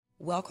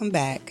Welcome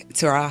back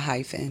to our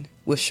hyphen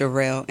with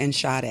Sherelle and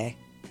Sade.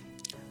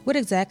 What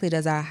exactly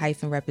does our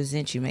hyphen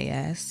represent, you may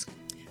ask?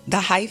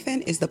 The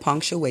hyphen is the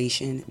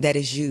punctuation that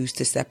is used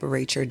to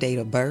separate your date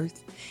of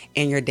birth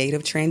and your date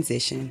of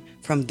transition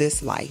from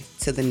this life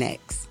to the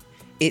next.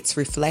 It's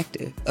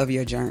reflective of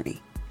your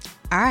journey.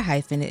 Our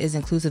hyphen is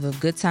inclusive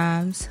of good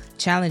times,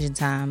 challenging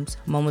times,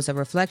 moments of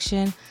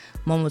reflection,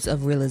 moments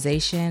of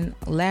realization,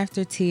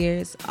 laughter,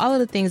 tears, all of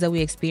the things that we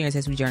experience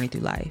as we journey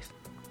through life.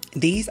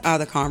 These are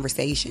the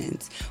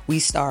conversations we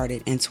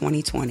started in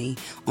 2020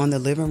 on the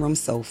living room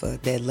sofa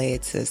that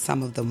led to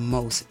some of the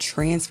most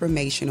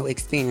transformational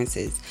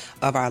experiences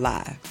of our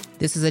lives.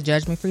 This is a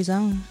judgment-free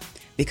zone.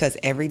 Because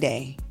every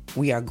day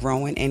we are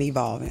growing and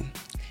evolving.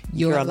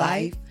 Your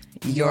life,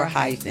 your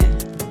hyphen.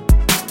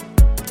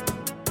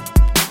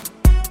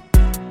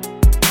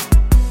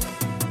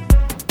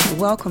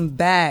 Welcome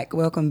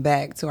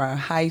back to our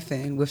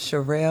hyphen with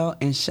Sherelle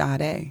and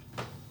Sade.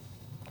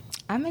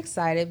 I'm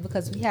excited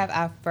because we have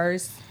our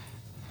first.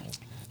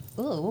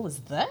 Ooh, what was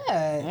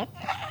that?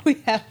 We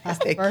have our That's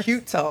that first.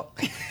 cute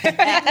talk.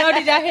 No,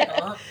 did y'all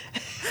hear?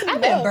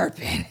 I've been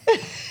burping.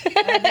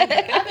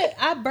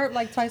 I burped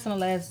like twice on the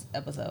last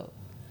episode.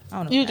 I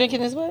don't know. You drinking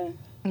this way?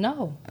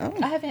 No, Oh.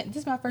 I haven't. This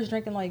is my first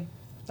drink in like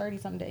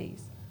 30-something days.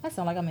 I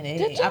sound like I'm in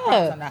Good AA. job. I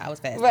promise I'm not. I was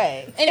fast.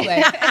 Right.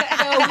 Anyway,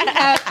 so we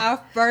have our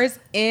first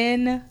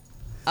in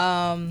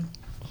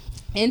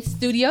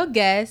studio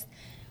guest.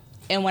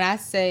 And when I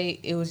say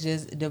it was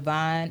just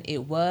divine,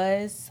 it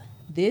was.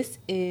 This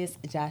is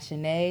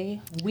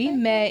Joshanae. We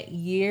met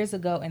years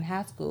ago in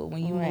high school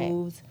when you Right.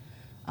 moved.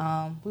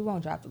 We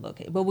won't drop the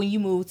location, but when you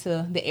moved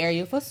to the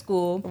area for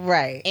school,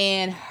 Right.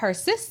 and her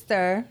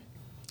sister,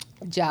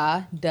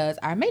 Ja, does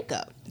our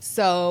makeup.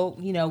 So,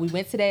 we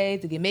went today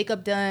to get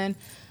makeup done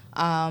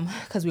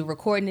because we were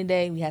recording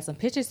today. We had some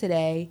pictures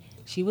today.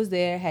 She was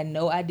there, had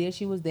no idea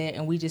she was there,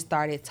 and we just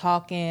started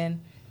talking.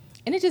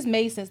 And it just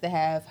made sense to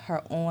have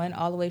her on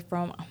all the way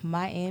from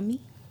Miami.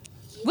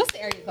 What's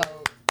the area code?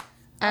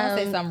 I want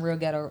to say something real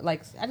ghetto.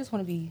 Like, I just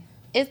want to be...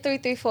 It's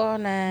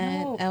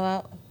 33409. No. Oh,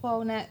 well,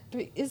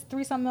 409. It's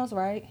three something else,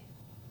 right?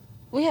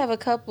 we have a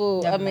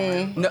couple. Never I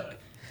mean, No,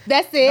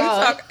 That's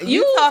it.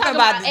 you talking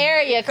about the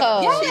area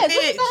code. Yes, She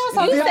did. you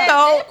You said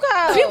said zip zip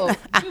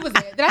code. She was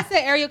there. Did I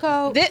say area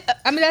code? Did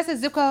I say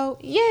zip code?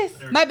 Yes.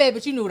 My bad,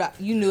 but you knew that.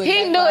 You knew He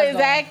exactly knew where I was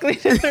exactly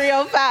the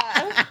 305.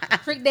 going.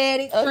 Trick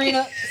Daddy,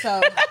 Trina.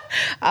 So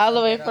All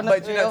the way from the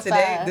but 305.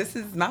 today, this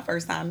is my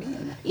first time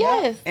meeting.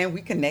 Yes. And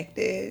we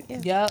connected.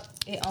 yep,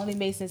 it only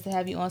made sense to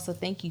have you on. So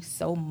thank you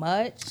so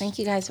much. Thank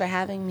you guys for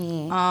having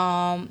me.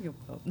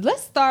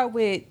 Let's start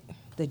with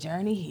the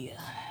journey here.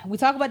 We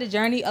talk about the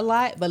journey a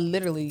lot, but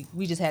literally,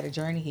 we just had a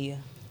journey here.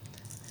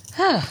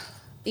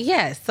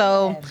 Yeah,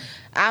 so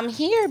I'm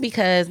here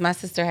because my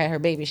sister had her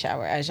baby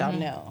shower, as y'all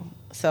know.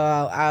 So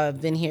I've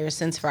been here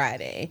since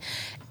Friday.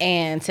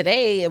 And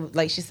today,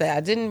 like she said, I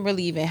didn't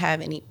really even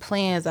have any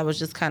plans. I was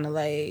just kind of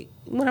like,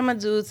 what am I going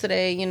to do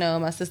today?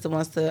 My sister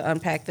wants to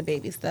unpack the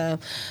baby stuff.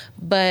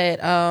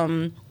 But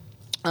on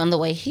the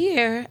way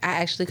here, I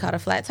actually caught a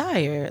flat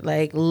tire,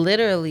 like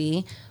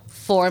literally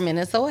 4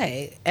 minutes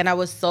away. And I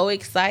was so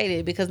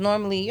excited because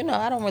normally,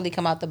 I don't really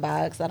come out the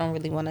box. I don't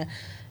really want to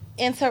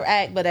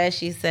interact, but as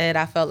she said,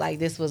 I felt like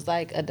this was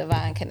like a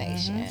divine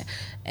connection.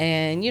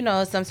 And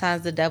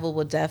sometimes the devil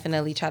will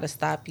definitely try to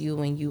stop you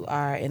when you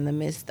are in the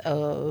midst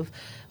of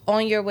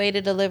on your way to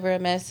deliver a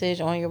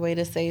message, on your way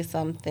to say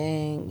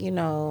something,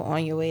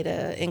 on your way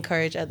to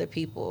encourage other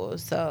people.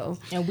 So,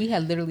 And we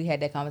had literally had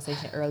that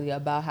conversation earlier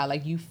about how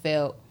like you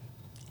felt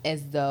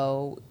as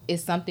though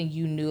it's something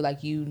you knew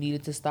like you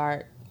needed to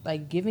start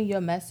like giving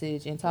your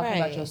message and talking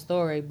about Right. your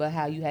story, but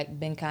how you had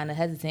been kind of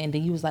hesitant, and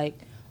then you was like,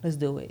 let's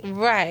do it.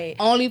 right.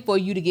 Only for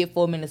you to get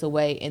 4 minutes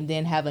away and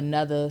then have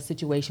another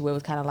situation where it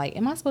was kind of like,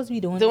 am I supposed to be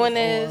doing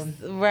This,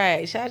 Or-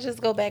 right. Should I just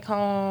go back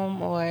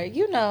home or,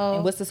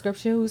 And what's the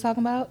scripture we was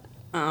talking about?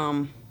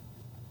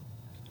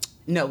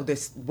 No,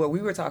 what we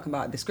were talking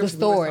about, the scripture The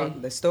story.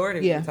 the story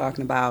that we were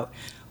talking about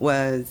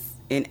was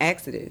in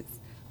Exodus,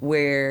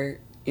 where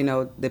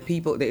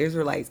the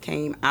Israelites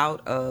came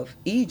out of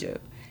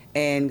Egypt,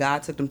 and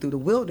God took them through the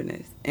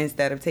wilderness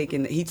instead of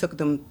He took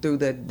them through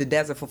the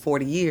desert for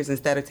 40 years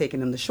instead of taking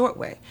them the short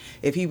way.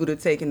 If He would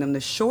have taken them the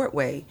short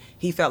way,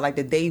 He felt like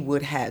that they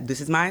would have. This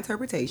is my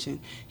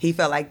interpretation. He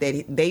felt like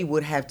that they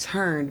would have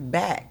turned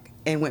back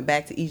and went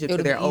back to Egypt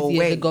to their old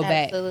way. to go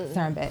Absolutely. back,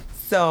 turn back.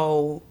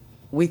 So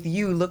with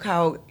you, look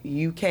how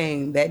you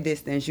came that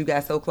distance. You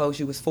got so close.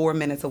 You was 4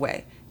 minutes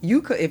away.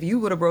 You could, if you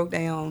would have broke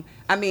down.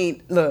 I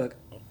mean, look,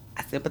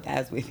 I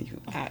sympathize with you.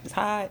 It's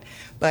hard,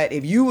 but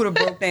if you would have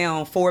broke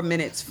down 4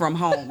 minutes from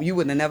home, you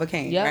wouldn't have never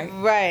came, Yep. right?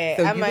 Right.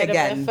 So I you might had have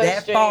gotten been that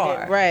frustrated.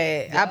 far.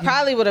 Right. I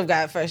probably would have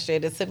got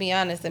frustrated, to be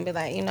honest, and be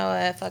like, you know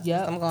what, fuck Yep.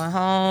 this, I'm going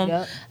home.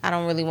 Yep. I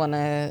don't really want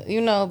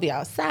to, be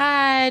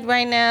outside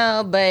right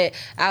now. But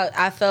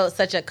I felt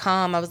such a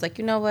calm. I was like,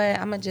 you know what,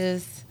 I'm going to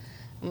just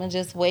I'm gonna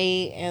just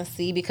wait and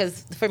see,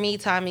 because for me,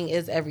 timing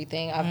is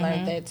everything. I've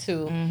learned that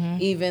too.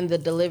 Even the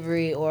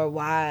delivery, or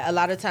why a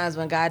lot of times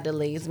when God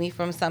delays me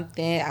from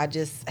something, I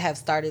just have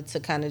started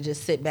to kind of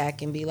just sit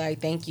back and be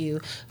like, thank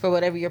you for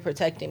whatever you're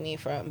protecting me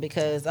from,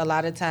 because a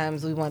lot of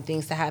times we want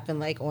things to happen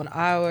like on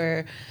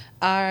our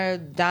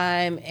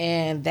dime,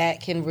 and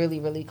that can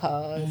really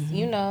cause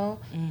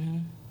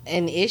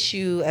an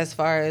issue as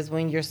far as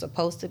when you're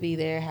supposed to be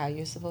there, how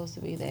you're supposed to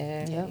be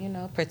there,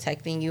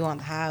 protecting you on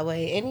the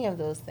highway, any of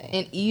those things.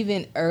 And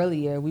even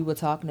earlier, we were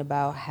talking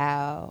about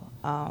how,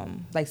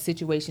 like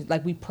situations,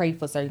 like we pray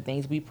for certain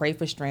things. We pray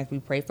for strength. We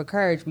pray for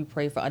courage. We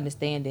pray for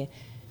understanding.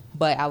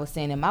 But I was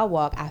saying in my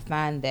walk, I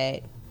find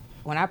that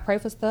when I pray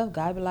for stuff,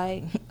 God be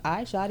like, all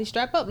right, shawty,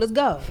 strap up, let's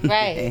go.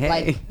 Right.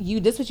 Like,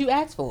 this what you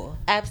asked for.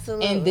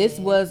 Absolutely. And this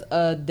was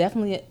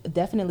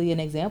definitely an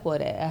example of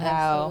that.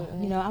 How,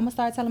 I'm going to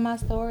start telling my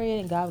story,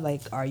 and God was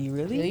like, are you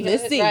really?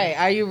 Let's see. Right.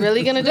 Are you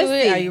really going to do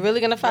it? See. Are you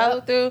really going to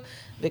follow through?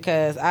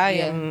 Because I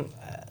am...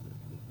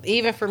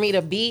 even for me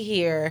to be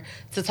here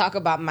to talk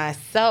about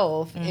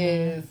myself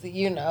is,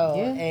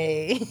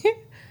 a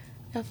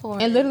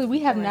foreign, and literally, we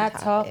have not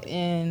talked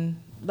in...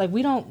 Like,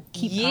 we don't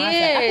keep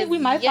contact. I think we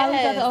might follow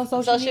each other on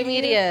social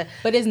media.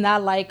 But it's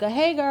not like a,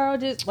 hey, girl,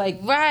 just like...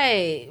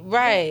 Right.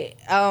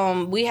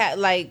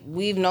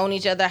 We've known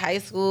each other high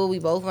school. We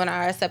both went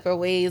our separate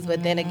ways.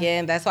 But then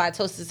again, that's why I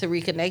toasted to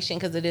reconnection,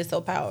 because it is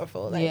so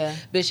powerful. Like,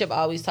 Bishop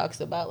always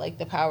talks about, like,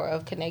 the power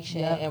of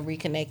connection and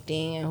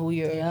reconnecting and who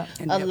you're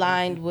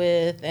aligned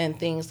with and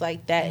things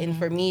like that. And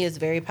for me, it's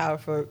very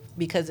powerful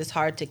because it's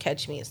hard to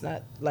catch me. It's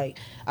not like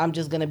I'm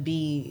just going to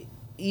be...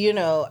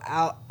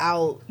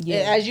 out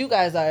as you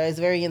guys are. It's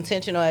very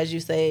intentional, as you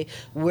say,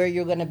 where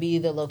you're going to be,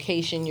 the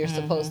location you're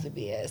supposed to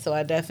be at. So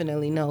I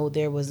definitely know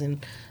there was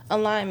an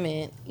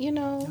alignment,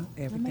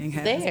 everything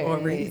happens for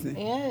a reason.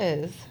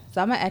 Yes.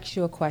 So I'm going to ask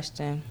you a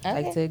question.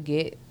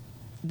 Okay.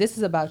 This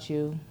is about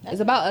you. It's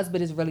about us, but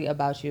it's really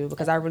about you,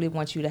 because I really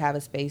want you to have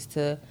a space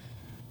to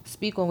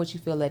speak on what you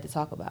feel led to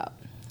talk about.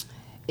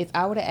 If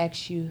I were to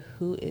ask you,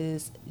 who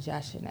is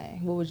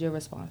Jashanae, what would your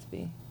response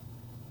be?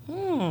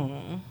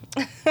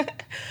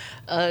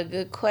 A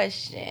good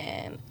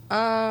question.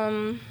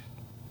 I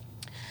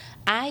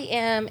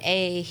am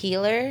a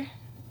healer.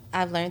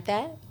 I've learned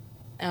that.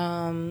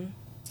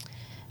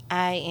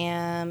 I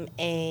am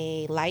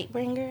a light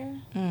bringer.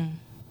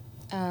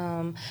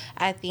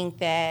 I think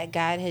that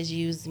God has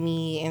used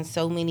me in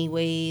so many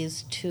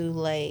ways to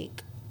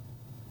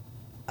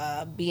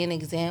be an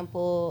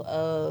example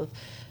of,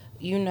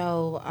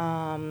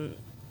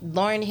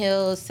 Lauryn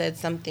Hill said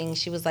something.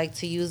 She was like,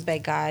 to use by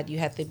God, you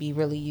have to be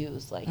really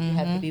used. Like, you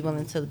have to be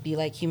willing to be,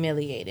 like,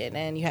 humiliated.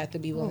 And you have to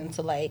be willing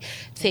to, like,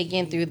 take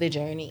in through the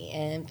journey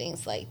and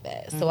things like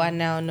that. So I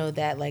now know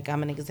that, like,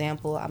 I'm an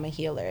example. I'm a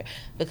healer.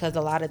 Because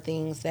a lot of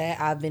things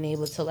that I've been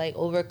able to, like,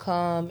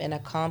 overcome and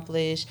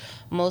accomplish,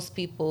 most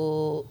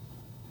people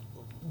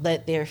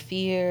let their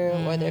fear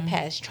or their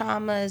past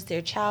traumas,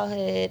 their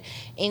childhood,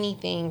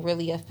 anything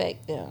really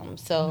affect them.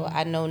 So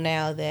I know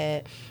now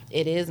that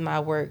it is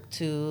my work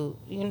to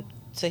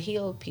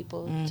heal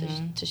people,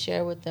 to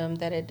share with them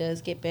that it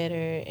does get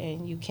better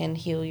and you can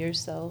heal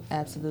yourself.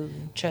 Absolutely.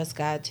 Trust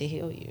God to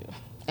heal you.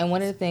 And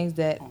one of the things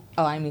that...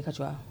 Oh, I didn't mean to cut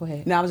you off. Go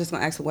ahead. No, I was just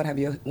going to ask,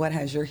 what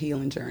has your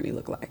healing journey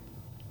looked like?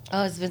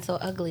 Oh, it's been so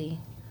ugly.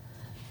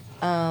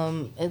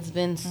 It's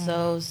been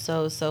so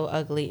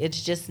ugly.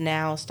 It's just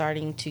now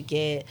starting to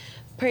get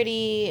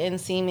pretty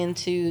and seeming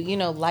to,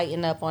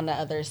 lighten up on the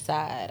other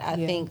side. I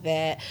think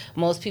that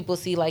most people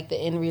see like the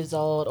end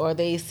result, or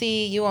they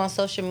see you on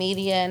social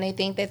media and they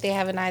think that they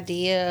have an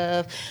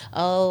idea of,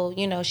 oh,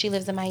 she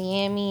lives in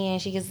Miami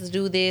and she gets to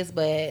do this,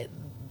 but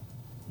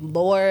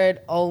Lord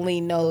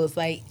only knows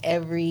like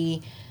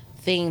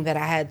everything that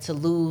I had to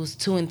lose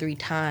 2 and 3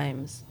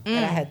 times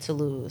that I had to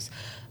lose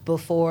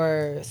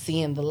before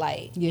seeing the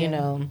light.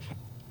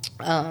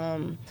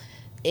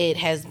 It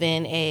has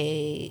been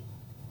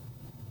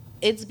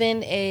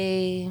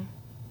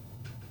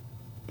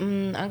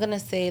I'm gonna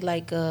say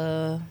like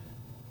I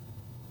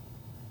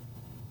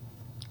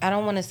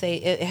don't want to say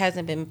it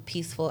hasn't been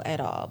peaceful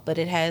at all, but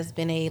it has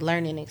been a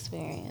learning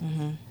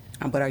experience.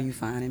 But are you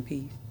finding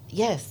peace?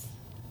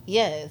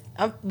 Yes,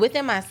 I'm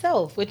within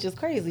myself, which is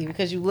crazy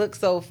because you look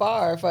so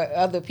far for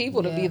other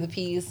people to be the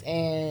peace,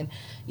 and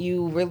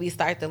you really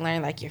start to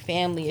learn like your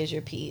family is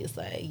your peace,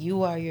 like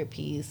you are your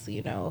peace.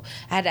 I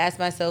had to ask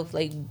myself,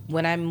 like,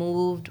 when I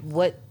moved,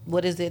 what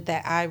is it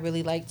that I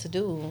really like to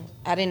do?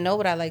 I didn't know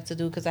what I like to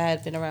do because I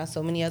had been around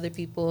so many other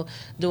people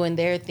doing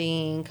their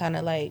thing, kind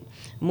of like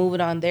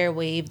moving on their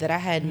wave, that I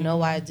had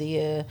no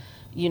idea,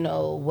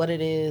 what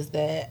it is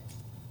that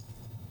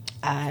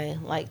I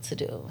like to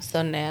do.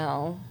 So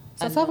now.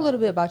 So talk a little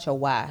bit about your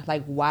why,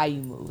 like why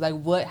you moved.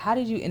 Like how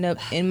did you end up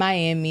in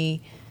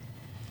Miami?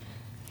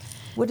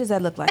 What does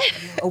that look like?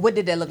 Or what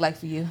did that look like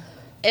for you?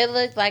 it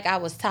looked like I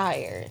was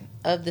tired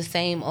of the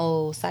same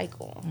old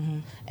cycle.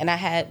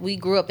 And we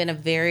grew up in a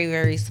very,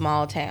 very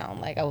small town.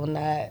 Like, I will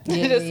not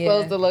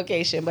disclose the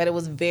location, but it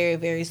was very,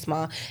 very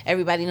small.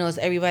 Everybody knows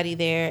everybody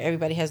there.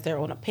 Everybody has their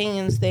own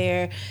opinions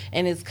there.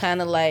 And it's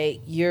kind of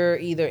like you're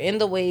either in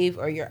the wave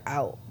or you're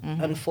out,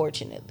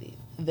 unfortunately,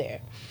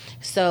 there.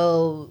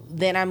 So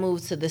then I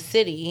moved to the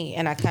city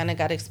and I kind of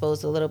got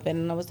exposed a little bit.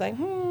 And I was like,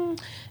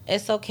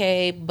 it's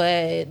okay.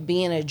 But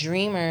being a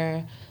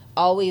dreamer,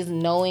 always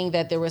knowing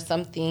that there was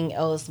something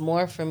else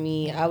more for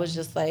me, I was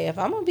just like, if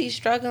I'm going to be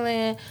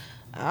struggling,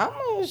 I'm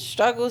going to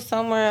struggle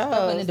somewhere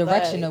else. In the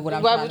direction of what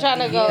I'm trying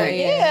to go.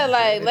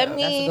 Let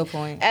me That's a good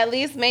point. at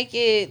least make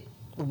it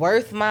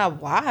worth my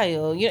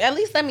while. At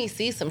least let me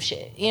see some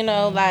shit.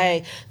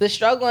 Like, the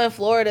struggle in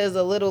Florida is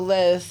a little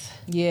less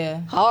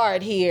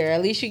hard here.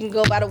 At least you can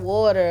go by the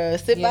water,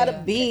 sit by the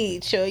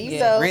beach, or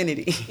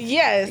serenity.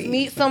 Yes,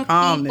 meet some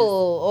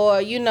people,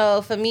 or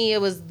for me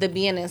it was the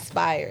being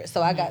inspired.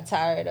 So I got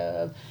tired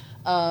of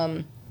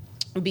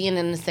being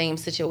in the same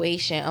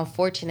situation.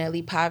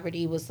 Unfortunately,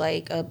 poverty was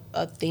like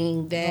a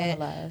thing that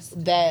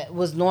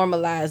was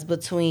normalized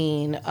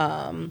between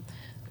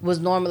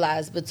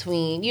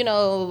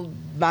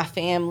my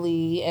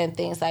family and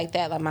things like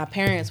that. Like, my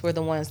parents were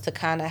the ones to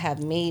kind of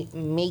have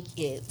make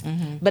it,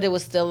 but it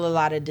was still a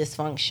lot of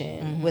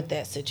dysfunction with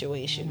that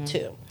situation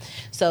too.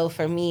 So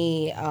for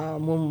me,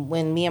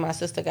 when me and my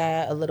sister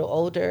got a little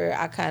older,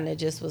 I kind of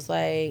just was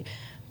like,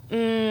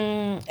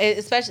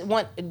 especially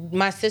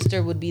my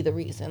sister would be the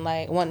reason,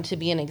 like, wanting to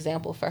be an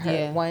example for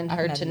her, wanting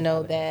her to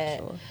know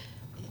that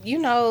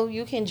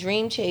you can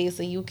dream chase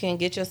and you can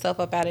get yourself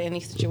up out of any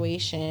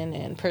situation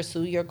and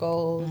pursue your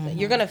goals.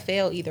 You're gonna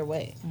fail either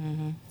way,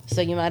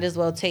 so you might as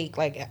well take,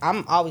 like,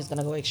 I'm always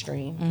gonna go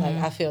extreme. Like,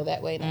 I feel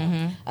that way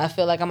now. I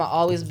feel like I'm gonna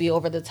always be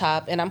over the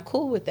top, and I'm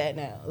cool with that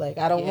now. Like,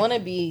 I don't want to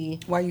be.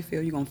 Why you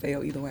feel you're gonna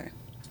fail either way?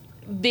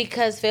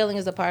 Because failing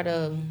is a part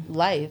of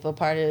life, a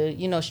part of,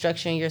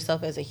 structuring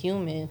yourself as a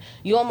human.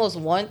 You almost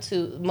want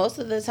to, most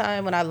of the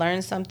time when I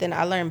learn something,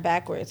 I learn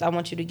backwards. I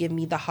want you to give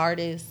me the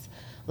hardest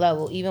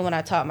level. Even when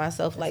I taught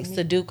myself, like,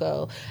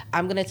 Sudoku,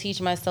 I'm going to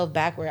teach myself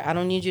backward. I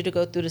don't need you to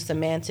go through the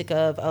semantic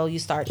of, you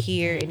start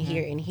here and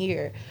here and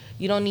here.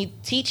 You don't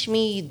need, teach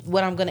me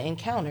what I'm going to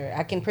encounter.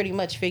 I can pretty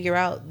much figure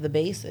out the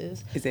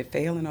basis. Is it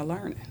failing or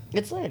learning?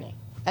 It's learning.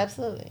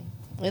 Absolutely.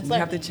 It's learning. You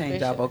have to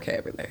change our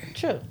vocabulary.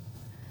 True.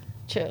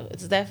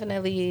 It's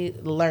definitely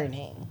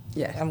learning.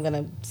 Yes. I'm going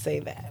to say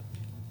that.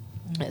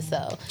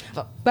 So,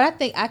 but I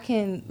think I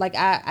can, like,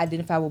 I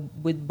identify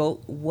with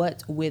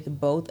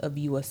both of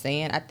you are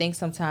saying. I think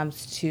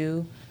sometimes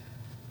too,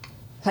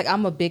 like,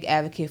 I'm a big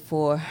advocate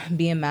for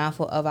being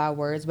mindful of our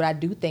words, but I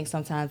do think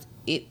sometimes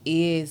it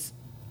is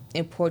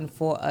important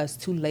for us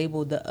to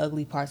label the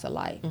ugly parts of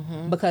life,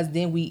 because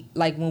then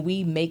when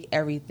we make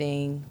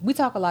everything, we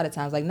talk a lot of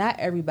times, like, not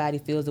everybody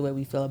feels the way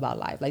we feel about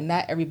life. Like,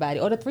 not everybody,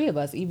 or the three of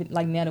us, even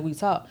like now that we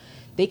talk,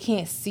 they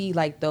can't see,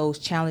 like, those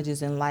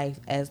challenges in life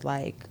as,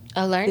 like,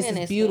 a learning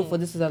this is beautiful.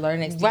 This is a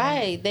learning experience.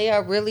 Right. They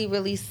are really,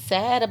 really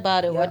sad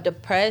about it, or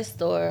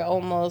depressed, or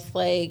almost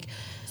like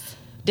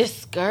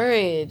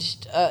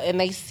discouraged, and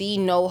they see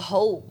no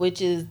hope,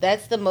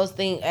 that's the most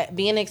thing.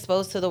 Being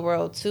exposed to the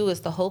world too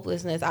is the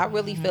hopelessness. I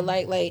really feel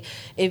like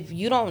if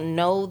you don't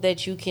know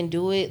that you can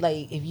do it,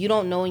 like, if you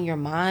don't know in your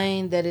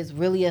mind that it's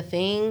really a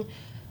thing,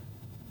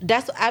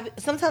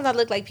 sometimes I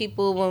look like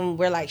people when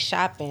we're, like,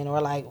 shopping or,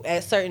 like,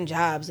 at certain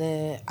jobs,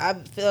 and I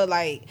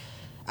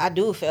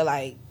do feel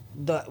like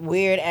the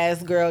weird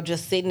ass girl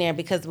just sitting there,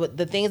 because with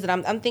the things that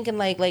I'm thinking,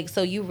 like,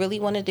 so you really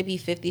wanted to be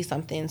 50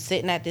 something,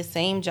 sitting at the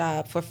same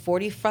job for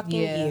 40 fucking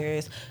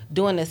years,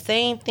 doing the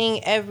same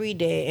thing every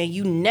day, and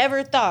you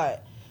never thought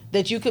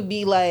that you could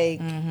be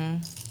like,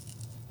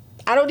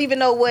 I don't even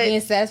know what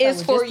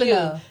is for you.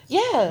 Enough.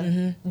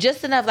 Yeah.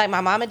 Just enough. Like,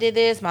 my mama did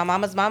this, my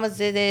mama's mamas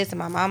did this, and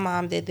my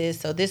mom did this.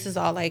 So this is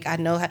all, like, I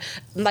know how.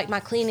 Like, my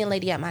cleaning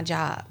lady at my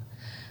job,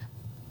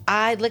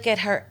 I look at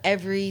her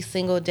every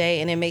single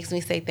day, and it makes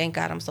me say, thank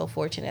God I'm so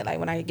fortunate. Like,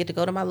 when I get to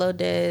go to my little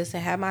desk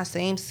and have my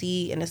same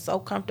seat, and it's so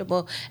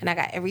comfortable, and I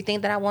got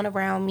everything that I want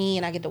around me,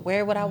 and I get to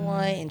wear what I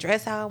want and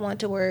dress how I want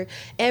to work.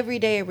 Every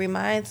day it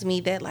reminds me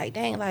that, like,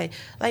 dang, like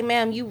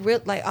ma'am,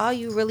 all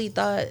you really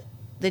thought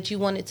that you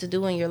wanted to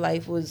do in your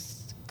life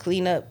was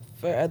clean up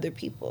for other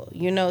people,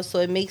 So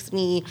it makes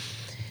me,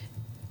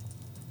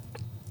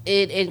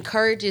 it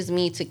encourages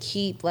me to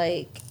keep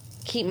my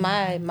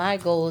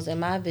goals and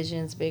my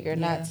visions bigger,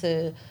 not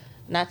to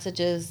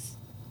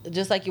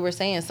just like you were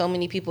saying, so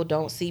many people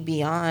don't see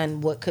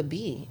beyond what could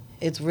be.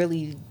 It's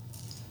really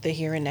the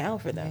here and now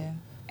for them. Yeah.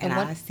 And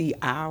I see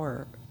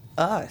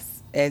us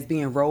as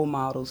being role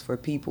models for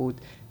people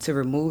to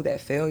remove that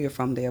failure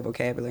from their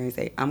vocabulary and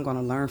say, I'm going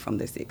to learn from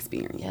this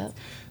experience. Yep.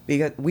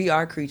 Because we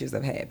are creatures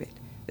of habit.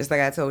 Just like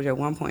I told you at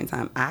one point in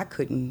time, I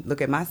couldn't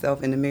look at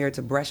myself in the mirror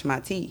to brush my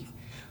teeth.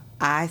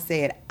 I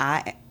said,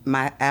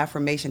 my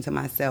affirmation to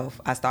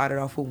myself, I started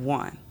off with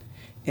one,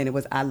 and it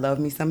was, I love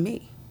me some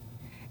me.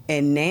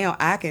 And now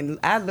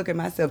I look at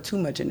myself too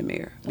much in the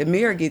mirror. The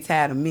mirror gets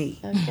tired of me.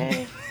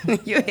 Okay.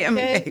 You hear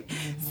me?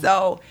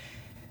 So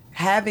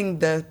having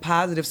the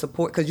positive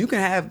support, because you can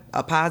have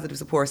a positive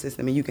support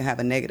system and you can have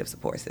a negative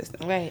support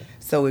system. Right.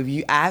 So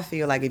I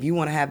feel like if you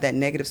want to have that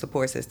negative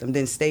support system,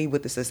 then stay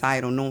with the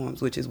societal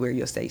norms, which is where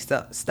you'll stay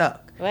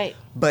stuck. Right.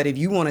 But if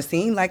you want to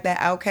seem like that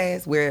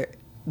outcast, where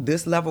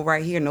this level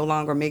right here no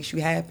longer makes you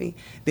happy,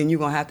 then you're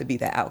going to have to be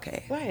that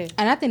outcast. Right.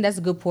 And I think that's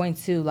a good point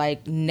too.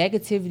 Like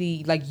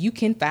negativity, like you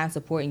can find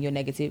support in your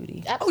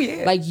negativity. Oh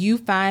yeah. Like you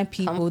find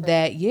people Comfort.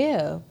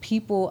 that,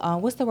 people,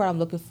 what's the word I'm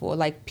looking for?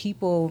 Like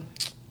people,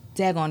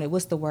 daggone it,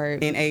 what's the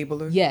word?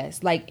 Enablers.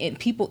 Yes, like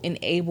people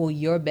enable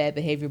your bad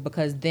behavior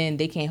because then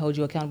they can't hold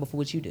you accountable for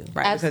what you do.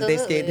 Right, because they're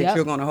scared that Yep.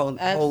 you're going to hold them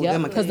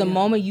accountable. Because the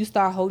moment you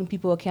start holding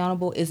people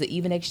accountable, is an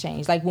even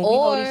exchange. Like when we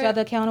hold each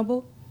other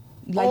accountable.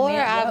 Like or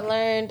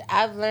man,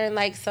 I've learned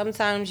like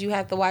sometimes you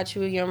have to watch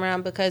who you're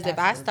around, because if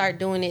I start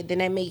doing it, then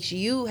that makes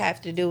you have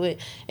to do it,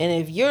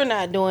 and if you're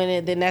not doing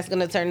it, then that's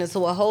gonna turn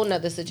into a whole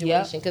nother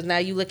situation, because now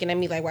you looking at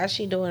me like, why is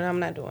she doing it? I'm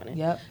not doing it.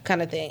 Yep.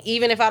 Kind of thing.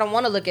 Even if I don't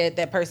want to look at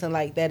that person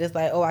like that, it's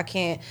like, oh, I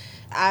can't.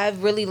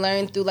 I've really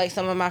learned through like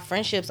some of my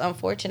friendships,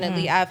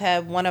 unfortunately. I've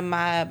had one of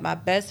my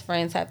best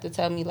friends have to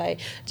tell me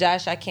like,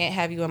 Josh, I can't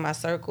have you in my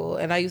circle.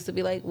 And I used to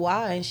be like,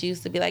 why? And she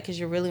used to be like, because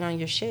you're really on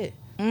your shit.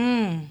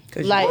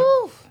 Like,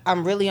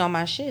 I'm really on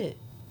my shit.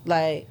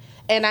 Like,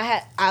 and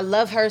I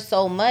love her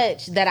so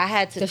much that I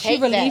had to take that.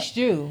 she released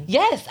you.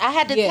 Yes, I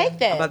had to take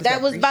that.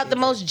 That was about the appreciate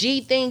most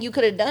G thing you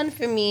could have done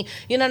for me.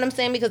 You know what I'm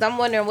saying? Because I'm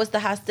wondering what's the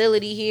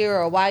hostility here,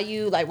 or why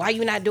you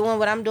not doing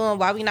what I'm doing?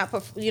 Why we not,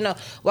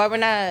 why we're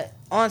not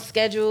on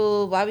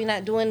schedule? Why we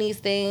not doing these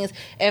things?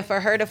 And for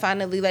her to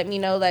finally let me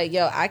know, like,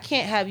 yo, I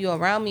can't have you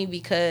around me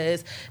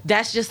because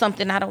that's just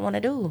something I don't want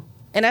to do.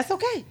 And that's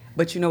okay.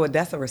 But you know what?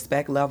 That's a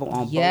respect level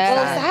on both Yeah.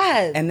 sides. Both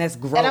sides. And that's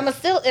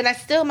growth. And I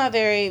still my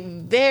very,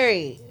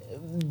 very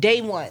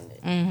day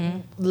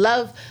one.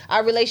 Love,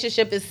 our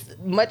relationship is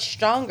much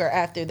stronger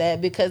after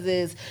that, because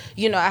it's,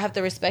 I have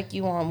to respect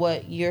you on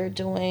what you're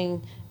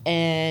doing,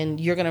 and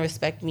you're going to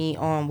respect me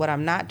on what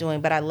I'm not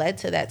doing. But I led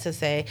to that to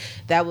say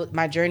that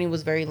my journey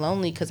was very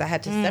lonely, because I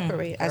had to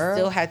separate. Girl. I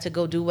still had to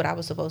go do what I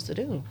was supposed to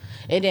do.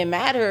 It didn't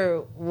matter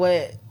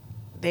what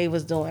they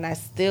was doing. I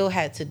still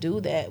had to do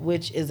that,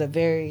 which is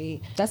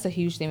that's a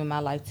huge thing in my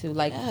life too.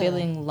 Like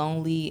feeling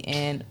lonely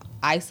and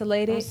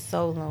isolated. I'm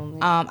so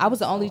lonely. I was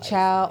the only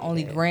child,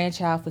 only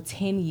grandchild for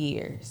 10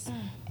 years.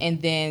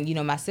 And then,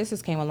 my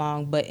sisters came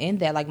along. But in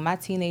that, like my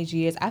teenage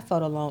years, I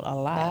felt alone a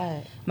lot.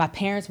 Right. My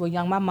parents were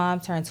young. My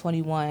mom turned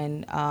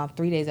 21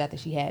 3 days after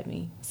she had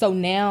me. So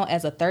now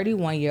as a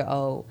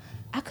 31-year-old,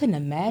 I couldn't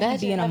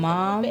imagine being a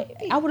mom.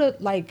 I would have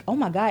like, oh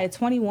my God, at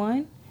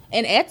 21?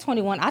 And at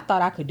 21, I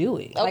thought I could do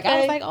it. Like, I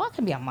was like, oh, I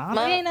can be a mom.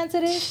 It ain't nothing to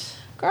this.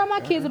 Girl, my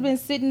kids have been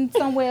sitting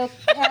somewhere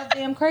half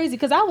damn crazy,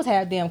 because I was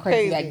half damn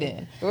crazy back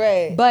then.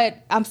 Right.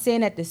 But I'm saying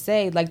that to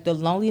say, like, the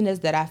loneliness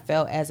that I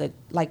felt the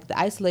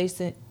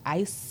isolation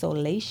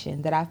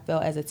that I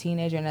felt as a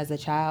teenager and as a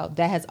child,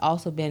 that has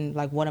also been,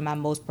 like, one of my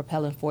most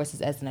propelling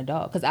forces as an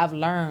adult. Because I've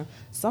learned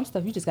some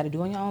stuff you just got to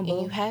do on your own,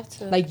 boo. You have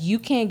to. Like, you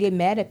can't get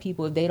mad at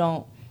people if they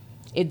don't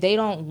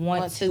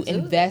want to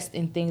invest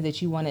in things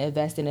that you want to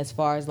invest in, as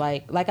far as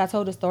like I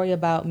told the story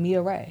about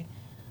Mia Ray.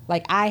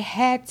 Like, I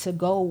had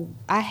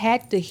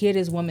to hear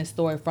this woman's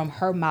story from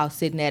her mouth,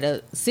 sitting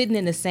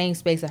in the same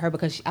space as her,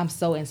 because I'm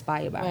so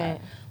inspired by her.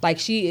 Like,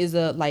 she is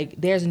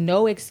there's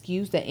no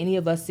excuse that any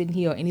of us sitting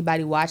here or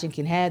anybody watching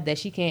can have that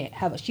she can't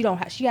have.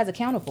 She has a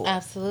counter for.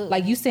 Absolutely.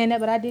 Like, you saying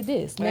that, but I did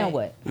this. Now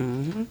what?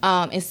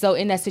 And so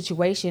in that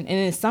situation, and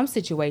in some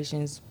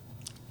situations,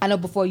 I know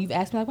before you've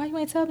asked me, like, why you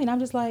ain't tell me? And I'm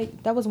just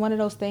like, that was one of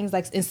those things.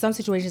 Like, in some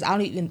situations, I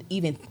don't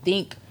even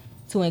think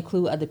to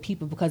include other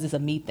people, because it's a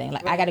me thing.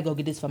 Like, I got to go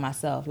get this for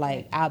myself.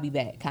 Like, I'll be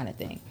back kind of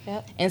thing.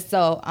 Yep. And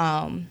so,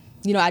 I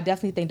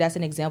definitely think that's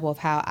an example of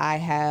how I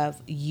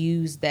have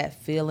used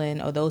that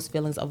feeling or those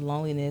feelings of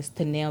loneliness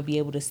to now be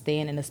able to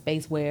stand in a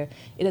space where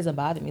it doesn't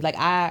bother me. Like,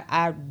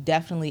 I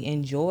definitely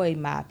enjoy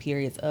my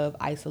periods of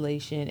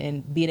isolation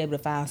and being able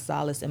to find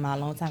solace in my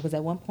alone time, because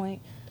at one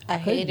point, I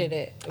hated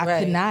it.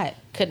 I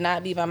could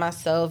not be by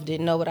myself.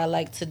 Didn't know what I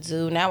like to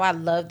do. Now I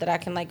love that I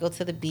can like go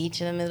to the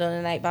beach in the middle of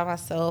the night by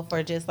myself,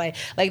 or just like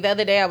the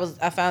other day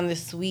I found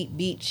this sweet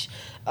beach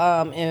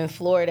in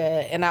Florida,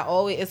 and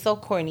it's so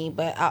corny,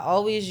 but I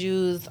always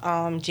use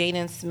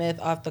Jaden Smith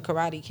off the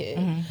Karate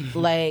Kid.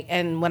 Like,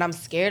 and when I'm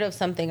scared of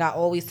something, I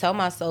always tell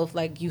myself,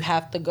 like, you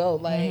have to go.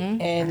 Like,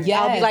 and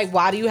I'll be like,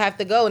 why do you have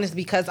to go? And it's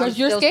because I'm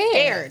still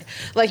scared.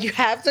 Like, you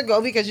have to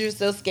go because you're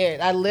still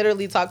scared. I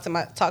literally talk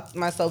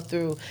myself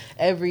through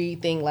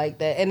everything like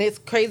that. And it's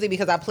crazy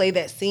because I play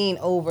that scene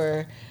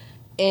over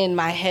in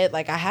my head,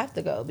 like, I have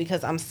to go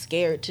because I'm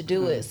scared to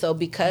do it. So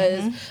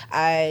because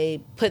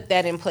I put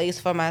that in place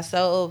for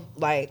myself,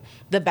 like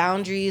the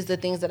boundaries, the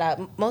things that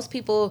most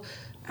people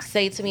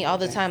say to me all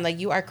the time, like,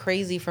 you are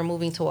crazy for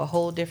moving to a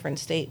whole different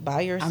state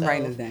by yourself. I'm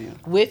writing this down.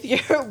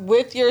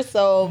 With your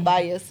soul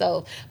by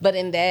yourself. But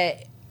in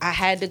that, I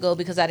had to go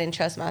because I didn't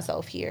trust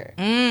myself here.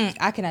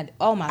 I cannot.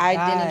 Oh my God.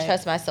 I didn't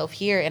trust myself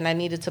here, and I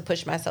needed to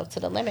push myself to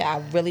the limit.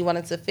 I really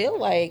wanted to feel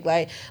like,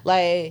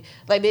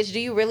 bitch, do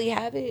you really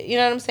have it? You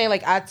know what I'm saying?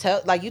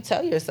 Like you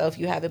tell yourself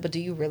you have it, but do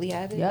you really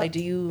have it? Yep. Like,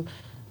 do you?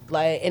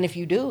 Like, and if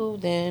you do,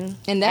 then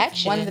and that's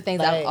action. one of the things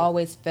I've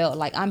always felt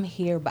like I'm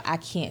here, but I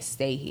can't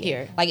stay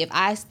here. Like if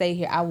I stay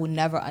here, I will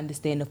never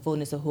understand the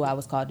fullness of who I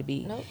was called to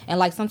be. Nope. And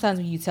like sometimes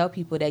when you tell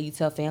people that, you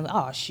tell family,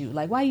 oh shoot,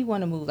 like why you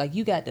want to move? Like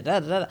you got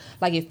the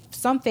like if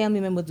some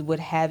family members would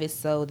have it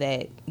so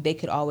that they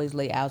could always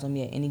lay eyes on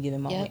me at any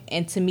given moment,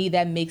 and to me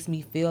that makes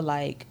me feel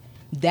like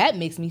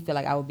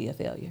I would be a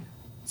failure.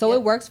 So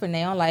it works for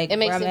now. Like it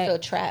makes me feel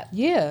trapped.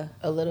 Yeah,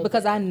 a little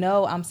because bit. I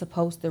know I'm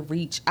supposed to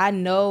reach. I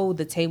know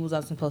the tables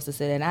I'm supposed to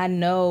sit in. I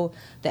know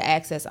the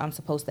access I'm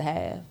supposed to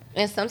have.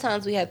 And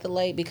sometimes we have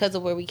to because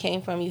of where we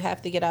came from, you have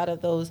to get out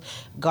of those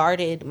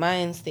guarded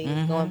mind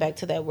states. Going back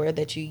to that word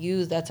that you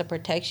use, that's a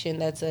protection.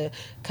 That's a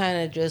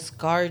kind of just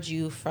guard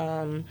you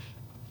from,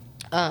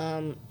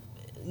 for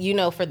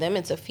them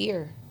it's a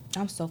fear.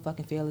 I'm so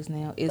fucking fearless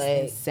now. It's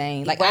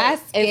insane. Like I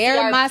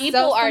scare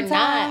myself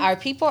sometimes. Our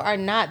people are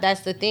not.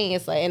 That's the thing.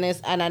 It's like,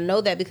 and I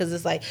know that because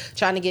it's like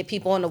trying to get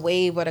people on the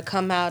wave or to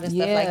come out and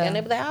stuff like that. And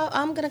they be like, oh,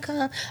 I'm gonna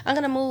come, I'm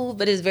gonna move.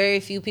 But it's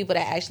very few people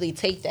that actually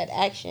take that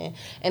action.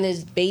 And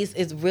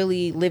it's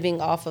really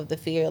living off of the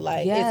fear.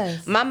 Like,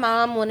 my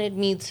mom wanted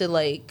me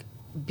to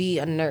be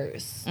a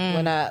nurse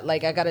when I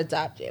got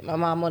adopted. My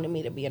mom wanted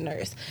me to be a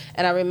nurse,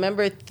 and I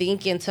remember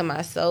thinking to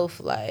myself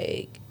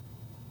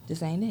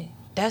this ain't it.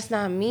 That's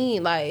not me.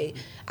 Like,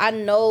 I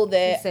know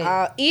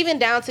that even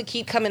down to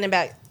keep coming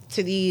back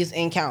to these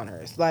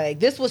encounters. Like,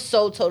 this was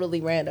so totally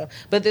random,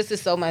 but this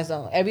is so my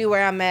zone.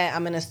 Everywhere I'm at,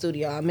 I'm in a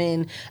studio. I'm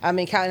in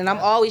counting, and I'm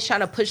always trying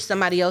to push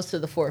somebody else to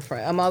the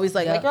forefront. I'm always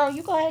like, girl,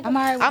 you go ahead.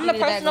 I'm the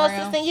personal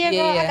assistant. Yeah,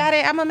 girl, I got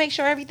it. I'm gonna make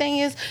sure everything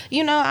is,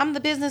 I'm the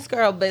business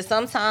girl. But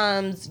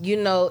sometimes,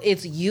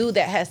 it's you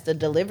that has to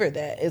deliver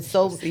that. It's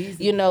so,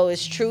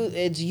 it's true.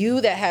 It's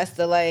you that has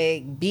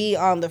to be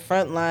on the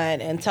front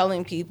line and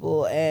telling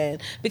people,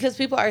 and because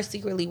people are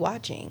secretly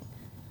watching.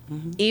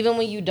 Mm-hmm. Even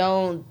when you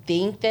don't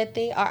think that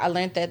they are. I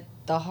learned that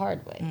the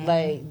hard way.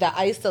 Mm-hmm. The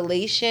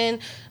isolation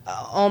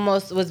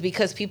almost was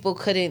because people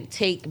couldn't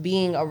take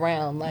being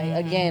around.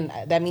 Again,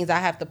 that means I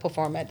have to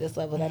perform at this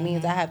level. That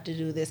means I have to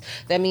do this.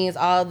 That means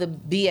all the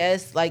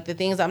BS, the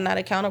things I'm not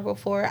accountable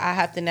for, I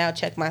have to now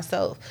check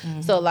myself. Mm-hmm.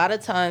 So a lot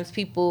of times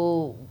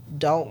people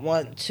don't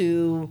want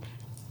to,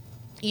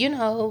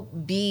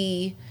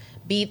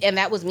 be, and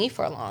that was me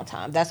for a long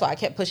time. That's why I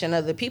kept pushing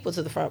other people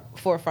to the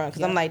forefront,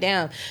 because I'm like,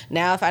 damn,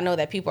 now if I know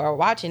that people are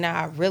watching, now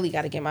I really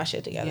got to get my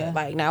shit together.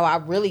 Now I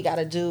really got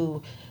to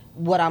do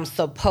what I'm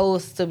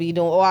supposed to be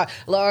doing,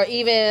 or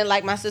even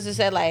my sister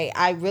said,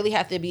 I really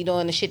have to be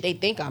doing the shit they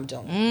think I'm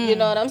doing. You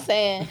know what I'm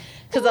saying?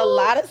 Because a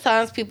lot of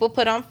times people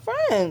put on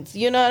fronts.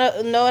 You know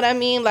what I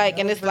mean?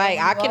 And it's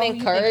I can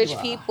encourage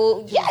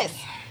people. Yes,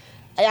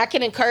 I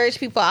can encourage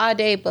people all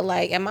day, but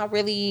am I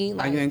really?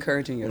 Are you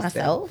encouraging yourself?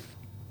 Myself?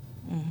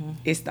 Mm-hmm.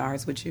 It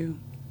starts with you.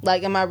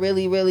 Am I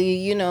really,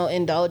 really,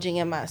 indulging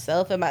in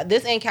myself?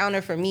 This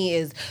encounter for me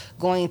is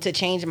going to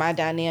change my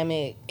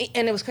dynamic.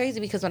 And it was crazy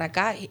because when I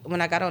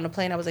got on the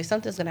plane, I was like,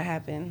 something's gonna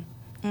happen.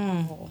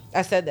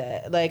 I said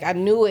that. I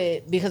knew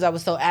it because I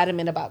was so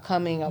adamant about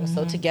coming. I was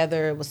so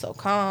together. It was so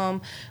calm.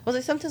 I was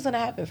like, something's gonna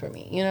happen for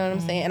me. You know what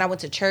I'm saying? And I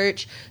went to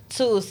church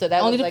too, so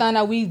that only was to find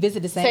out we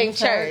visited the same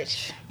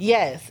church.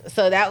 Yes,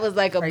 so that was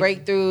a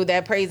breakthrough.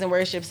 That praise and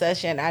worship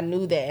session, I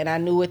knew that, and I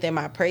knew within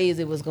my praise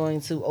it was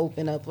going to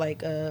open up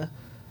a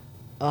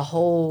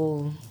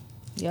whole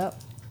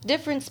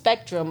different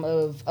spectrum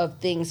of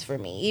things for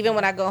me. Even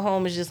when I go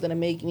home, it's just gonna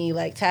make me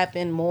tap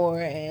in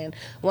more and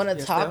want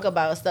to talk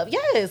about stuff.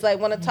 Yes,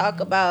 want to talk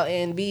about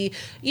and be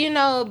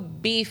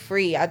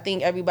free. I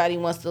think everybody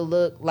wants to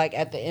look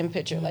at the end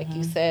picture, like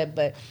you said,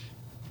 but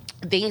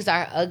things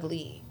are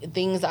ugly.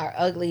 Things are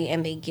ugly,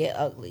 and they get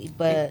ugly.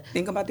 But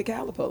think about the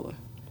caterpillar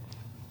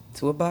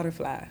to a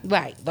butterfly.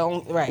 Right.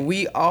 Right.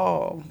 We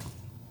all,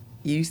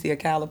 you see a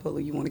caterpillar,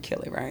 you want to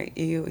kill it, right?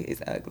 Ew,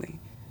 it's ugly.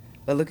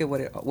 But look at what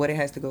it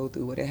has to go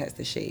through, what it has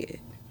to shed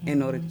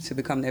in order to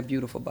become that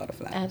beautiful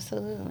butterfly.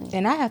 Absolutely.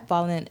 And I have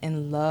fallen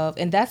in love,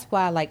 and that's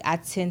why I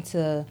tend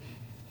to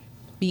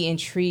be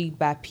intrigued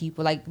by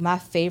people. My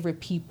favorite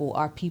people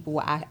are people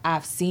where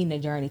I've seen the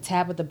journey.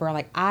 Tabitha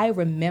Burn, I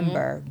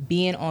remember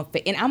being on,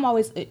 and I'm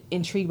always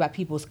intrigued by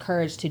people's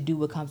courage to do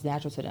what comes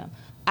natural to them.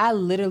 I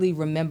literally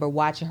remember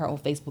watching her on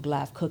Facebook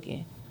Live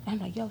cooking. And I'm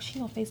like, yo, she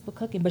on Facebook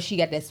cooking, but she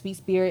got that sweet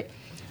spirit.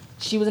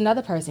 She was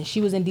another person. She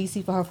was in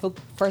D.C. for her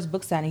first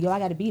book signing. Yo, I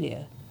got to be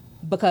there.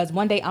 Because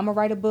one day I'm going to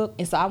write a book,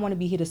 and so I want to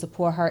be here to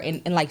support her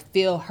and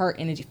feel her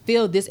energy,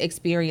 feel this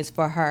experience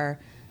for her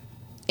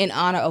in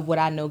honor of what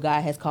I know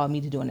God has called me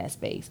to do in that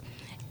space.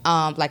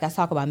 I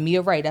talk about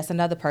Mia Ray, that's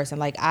another person.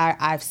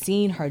 I've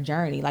seen her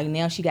journey.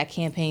 Now she got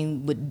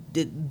campaigned with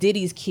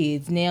Diddy's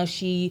kids. Now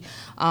she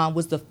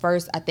was the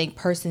first, I think,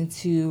 person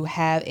to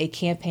have a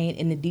campaign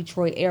in the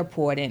Detroit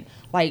airport. And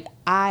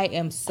I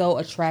am so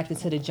attracted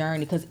to the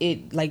journey because it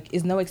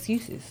is no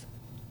excuses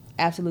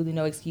absolutely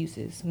no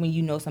excuses when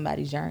you know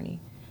somebody's journey.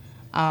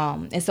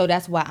 And so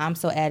that's why I'm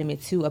so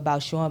adamant too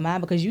about showing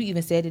mine, because you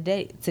even said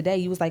today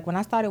you was like, when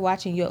I started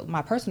watching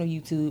my personal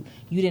YouTube,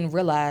 you didn't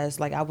realize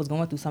like I was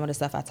going through some of the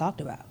stuff I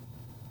talked about.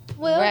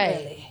 Well,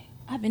 really,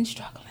 I've been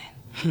struggling.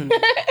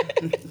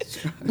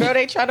 Girl,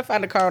 they trying to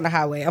find a car on the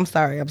highway. I'm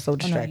sorry, I'm so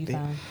distracted.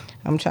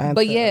 I'm trying.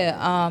 But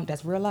yeah,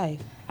 that's real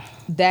life.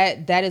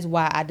 That is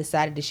why I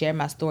decided to share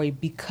my story,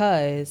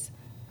 because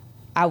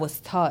I was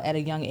taught at a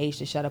young age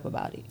to shut up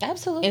about it.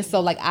 Absolutely. And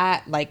so what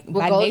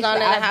goes on in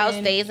the house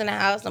stays in the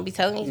house. Don't be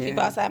telling these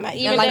people outside my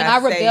ear. Like my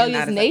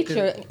rebellious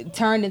nature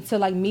turned into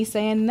like me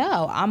saying,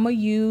 no, I'm going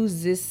to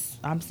use this.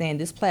 I'm saying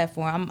this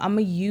platform. I'm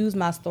going to use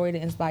my story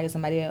to inspire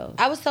somebody else.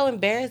 I was so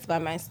embarrassed by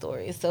my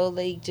story. So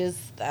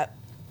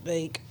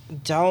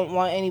don't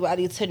want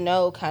anybody to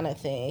know kind of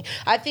thing.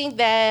 I think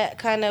that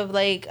kind of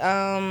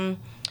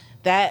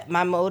that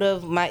my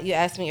motive, you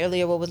asked me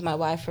earlier what was my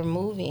why for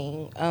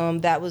moving,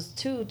 that was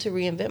to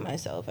reinvent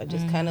myself. I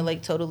just kind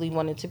of totally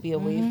wanted to be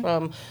away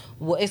from,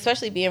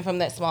 especially being from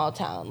that small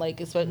town,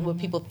 especially what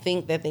people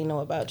think that they know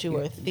about you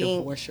or think.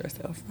 Divorce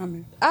yourself from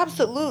it.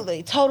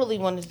 Absolutely. Totally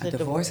wanted to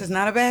divorce is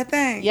not a bad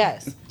thing.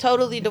 Yes.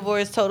 Totally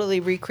divorce,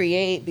 totally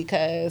recreate,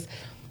 because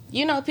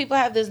people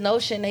have this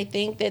notion, they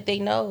think that they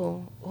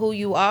know who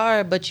you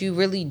are, but you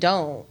really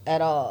don't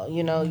at all.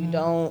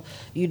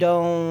 You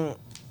don't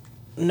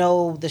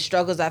know the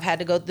struggles I've had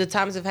to go, the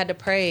times I've had to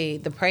pray,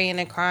 the praying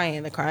and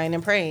crying, the crying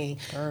and praying,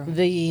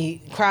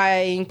 the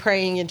crying,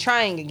 praying, and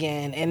trying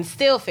again, and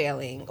still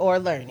failing or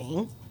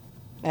learning,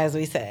 as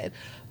we said.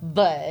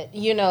 But,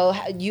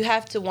 you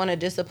have to want to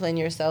discipline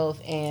yourself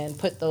and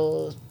put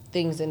those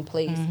things in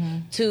place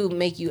to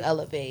make you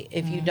elevate.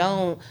 If you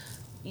don't,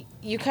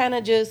 you kind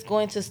of just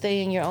going to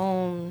stay in your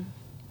own.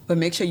 But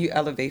make sure you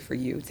elevate for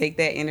you. Take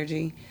that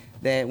energy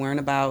that worrying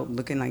about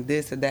looking like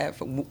this or that.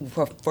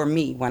 For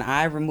me, when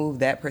I remove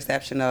that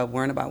perception of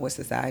worrying about what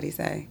society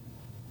say,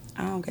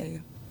 I don't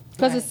care.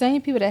 Because the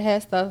same people that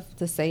had stuff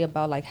to say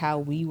about like how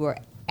we were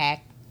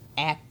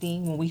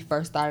acting when we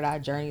first started our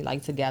journey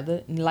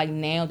together, like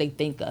now they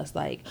think us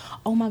like,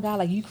 oh my God,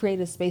 like you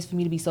created a space for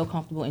me to be so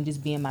comfortable and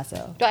just being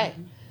myself. Right.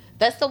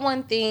 That's the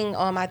one thing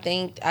I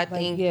think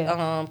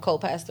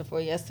co-pastor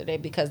for yesterday,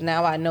 because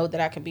now I know that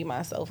I can be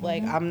myself.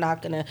 Like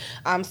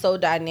I'm so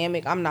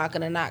dynamic. I'm not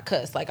gonna not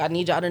cuss. Like I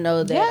need y'all to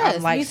know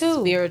that I'm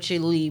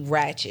spiritually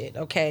ratchet.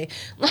 Okay.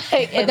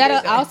 But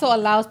that also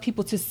allows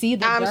people to see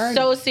the journey. I'm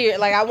so serious.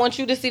 Like I want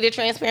you to see the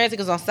transparency,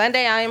 because on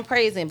Sunday I am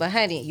praising, but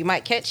honey, you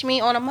might catch me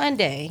on a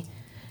Monday,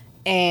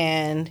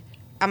 and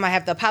I might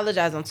have to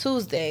apologize on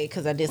Tuesday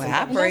because I did something.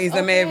 I praise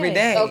him every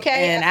day.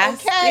 Okay. And I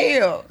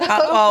still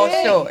fall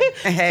short.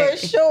 For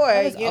sure.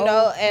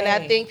 And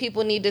I think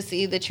people need to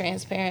see the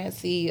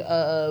transparency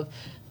of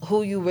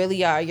who you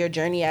really are, your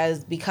journey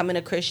as becoming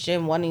a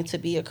Christian, wanting to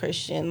be a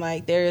Christian.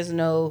 Like there is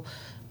no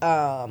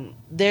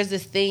there's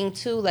this thing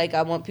too, like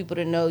I want people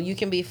to know you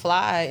can be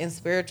fly and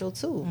spiritual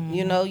too.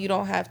 You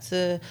don't have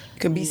to. You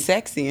can be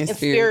sexy and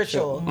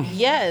spiritual.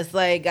 Yes,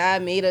 like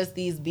God made us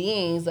these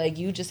beings. Like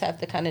you just have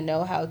to kind of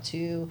know how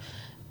to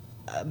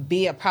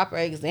be a proper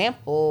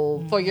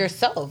example for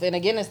yourself. And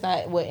again, it's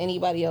not what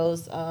anybody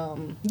else.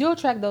 You'll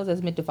attract those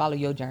that's meant to follow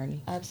your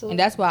journey. Absolutely. And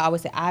that's why I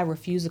always say I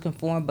refuse to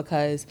conform,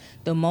 because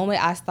the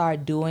moment I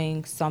start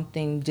doing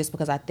something just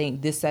because I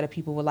think this set of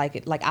people will like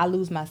it, like I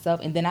lose myself,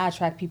 and then I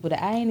attract people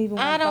that I ain't even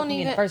want to talk to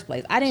me in the first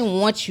place. I didn't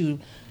want you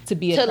to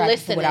be attracted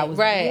to what I was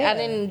doing. Right.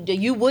 Yeah.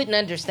 You wouldn't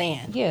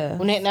understand. Yeah.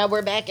 Now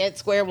we're back at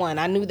square one.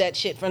 I knew that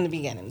shit from the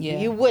beginning. Yeah.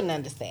 You wouldn't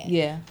understand.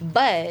 Yeah.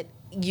 But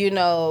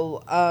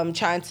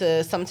trying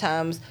to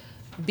sometimes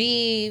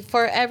be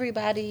for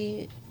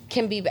everybody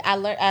can be. I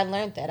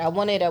learned that. I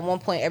wanted at one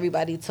point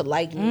everybody to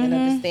like me and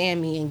understand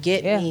me and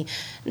get me.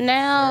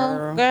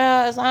 Now,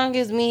 girl, as long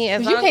as me,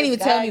 as long you can't as even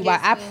God tell me why.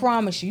 I me.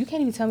 promise you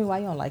can't even tell me why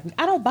you don't like me.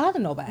 I don't bother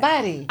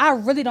nobody. I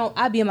really don't.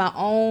 I be in my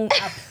own.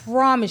 I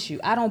promise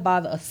you, I don't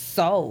bother a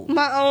soul.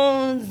 My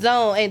own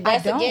zone, and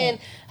that's again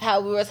how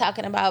we were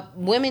talking about.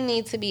 Women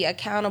need to be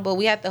accountable.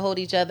 We have to hold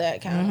each other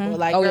accountable.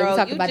 Like, girl, we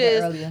talked about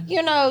that earlier.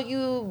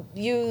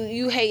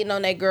 You hating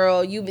on that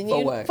girl.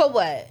 For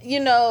what?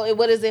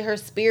 What is it? Her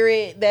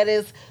spirit that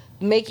is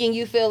making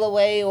you feel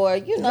away, or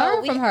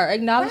learn from her.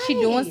 Acknowledge she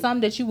doing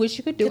something that you wish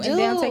you could do, and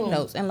then take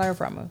notes and learn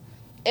from her.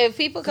 If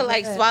people could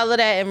swallow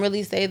that and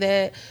really say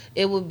that,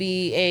 it would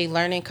be a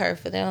learning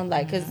curve for them.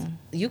 Like, because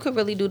you could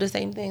really do the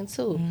same thing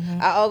too.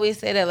 I always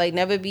say that, like,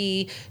 never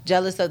be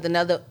jealous of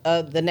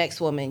the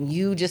next woman.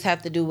 You just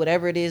have to do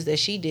whatever it is that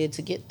she did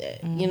to get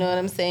that. You know what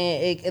I'm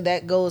saying?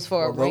 That goes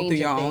for a range of things. Go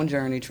through your own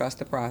journey. Trust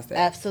the process.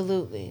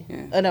 Absolutely,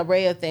 an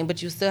array of things.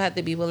 But you still have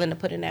to be willing to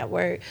put in that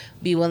work.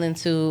 Be willing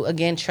to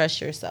again trust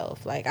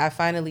yourself. Like I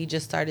finally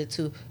just started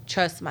to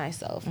trust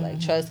myself. Like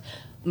trust.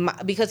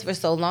 Because for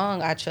so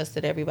long I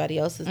trusted everybody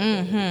else's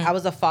ability. I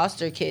was a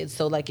foster kid,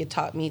 so like it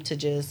taught me to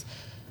just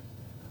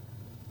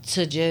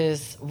to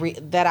just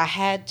that I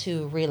had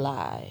to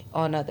rely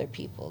on other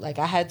people. Like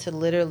I had to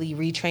literally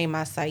retrain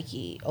my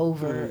psyche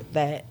over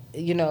that,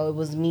 you know, it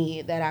was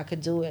me, that I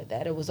could do it,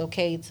 that it was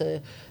okay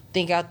to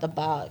think out the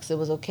box. It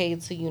was okay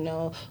to, you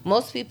know,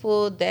 most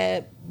people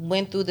that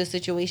went through the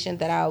situation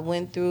that I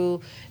went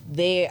through,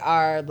 they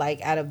are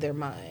like out of their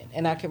mind.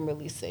 And I can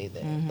really say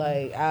that.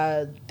 Like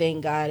I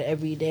thank God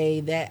every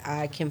day that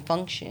I can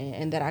function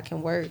and that I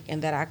can work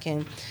and that I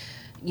can,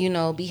 you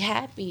know, be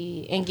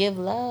happy and give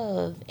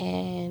love.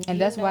 And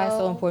that's why it's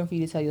so important for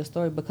you to tell your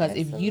story, because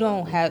if you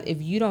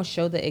don't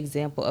show the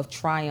example of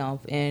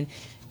triumph and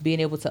being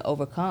able to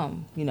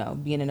overcome, you know,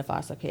 being in the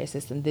foster care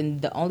system, then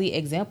the only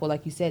example,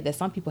 like you said, that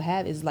some people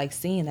have is like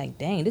seeing like,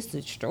 dang, this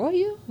destroy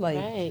you, like,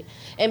 right.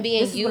 And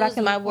being used,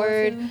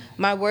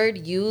 my word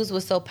used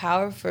was so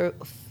powerful.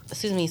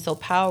 So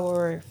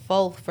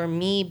powerful for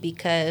me,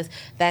 because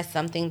that's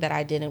something that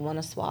I didn't want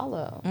to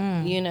swallow.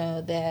 You know,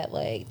 that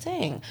like,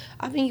 dang,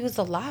 I've been used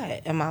a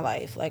lot in my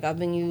life. Like I've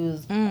been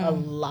used a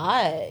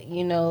lot,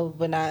 you know.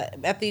 When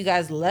after you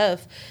guys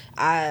left,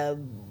 I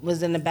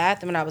was in the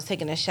bathroom and I was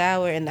taking a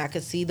shower and I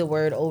could see the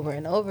word over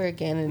and over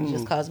again, and it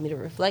just caused me to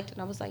reflect.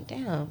 And I was like,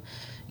 damn,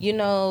 you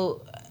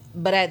know,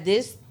 but at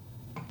this,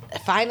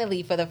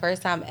 finally, for the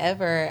first time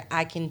ever,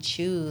 I can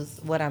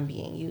choose what I'm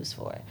being used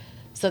for.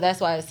 So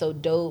that's why it's so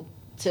dope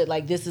to,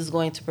 like, this is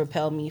going to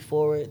propel me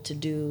forward to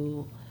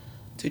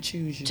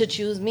choose you. To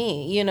choose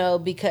me, you know,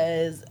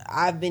 because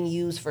I've been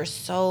used for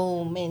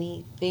so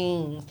many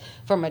things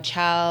from a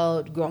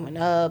child growing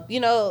up, you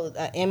know,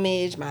 an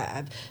image.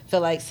 I feel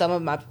like some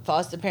of my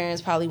foster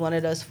parents probably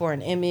wanted us for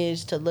an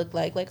image to look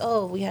like,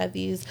 oh, we have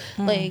these,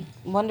 like,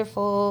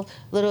 wonderful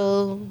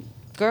little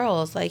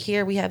girls. Like,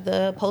 here we have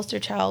the poster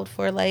child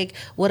for, like,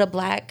 what a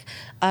black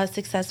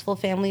successful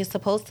family is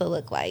supposed to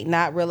look like,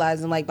 not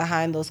realizing, like,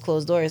 behind those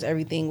closed doors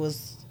everything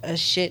was a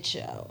shit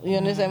show. You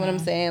understand what I'm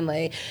saying?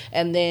 Like,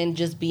 and then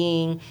just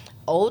being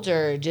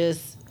older,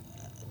 just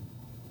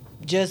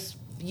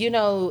you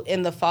know,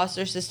 in the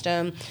foster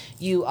system,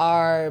 you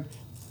are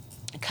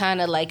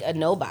kind of like a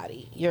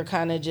nobody. You're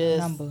kind of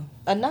just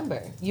a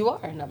number. You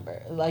are a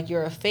number. Like,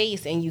 you're a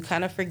face, and you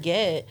kind of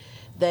forget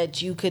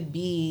that you could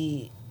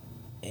be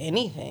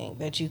anything,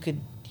 that you could,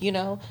 you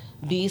know,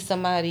 be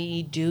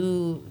somebody,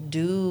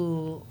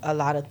 do a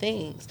lot of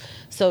things.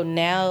 So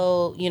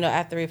now, you know,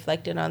 after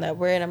reflecting on that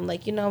word, I'm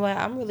like, you know what,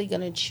 I'm really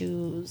gonna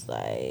choose,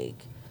 like,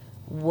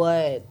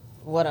 what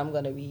I'm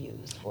gonna be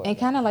used for. And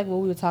kind of like what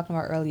we were talking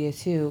about earlier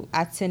too,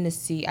 I tend to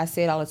see, I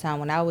say it all the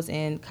time, when I was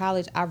in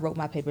college, I wrote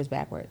my papers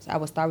backwards. I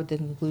would start with the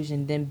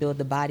conclusion, then build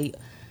the body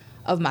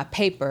of my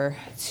paper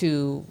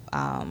to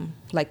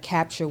like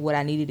capture what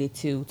I needed it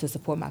to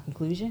support my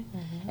conclusion.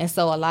 And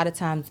so a lot of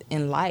times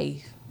in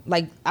life,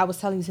 like I was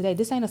telling you today,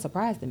 this ain't a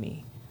surprise to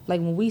me. Like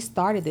when we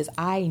started this,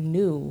 I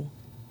knew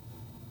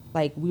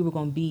like we were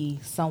going to be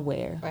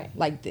somewhere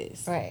like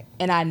this. Right.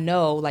 And I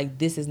know like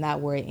this is not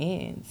where it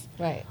ends.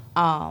 Right.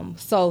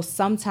 So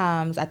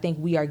sometimes I think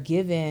we are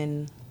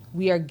given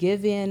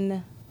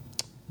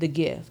the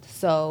gift.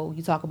 So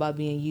you talk about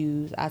being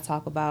used, I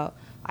talk about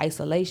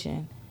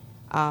isolation.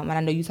 And I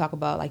know you talk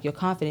about like your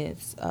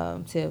confidence,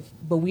 Tiff,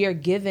 but we are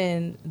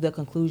given the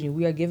conclusion,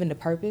 we are given the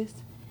purpose,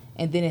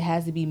 and then it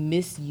has to be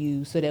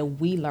misused so that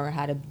we learn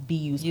how to be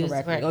used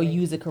correctly or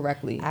use it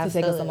correctly to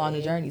take us along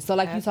the journey. So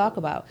like you talk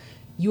about,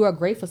 you are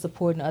great for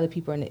supporting other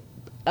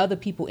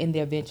people in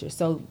their venture.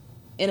 So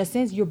in a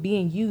sense, you're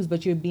being used,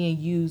 but you're being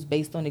used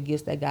based on the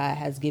gifts that God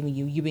has given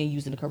you. You're being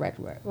used in the correct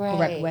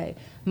way.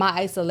 My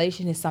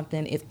isolation is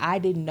something, if I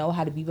didn't know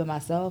how to be by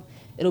myself,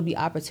 it'll be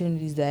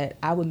opportunities that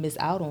I would miss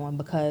out on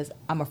because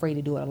I'm afraid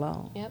to do it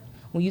alone. Yep.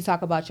 When you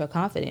talk about your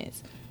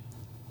confidence,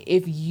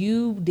 if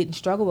you didn't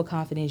struggle with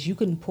confidence, you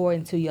couldn't pour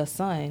into your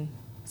son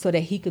so that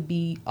he could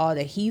be all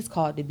that he's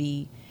called to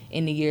be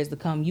in the years to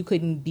come. You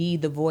couldn't be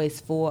the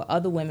voice for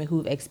other women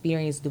who've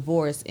experienced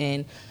divorce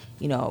and,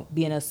 you know,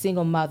 being a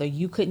single mother.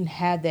 You couldn't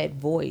have that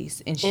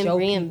voice and show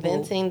reinventing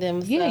people,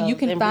 themselves. Yeah, you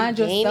can find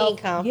yourself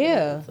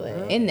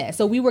in that.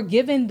 So we were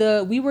given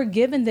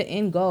the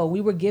end goal.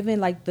 We were given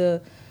like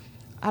the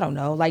I don't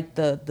know, like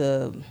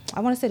the I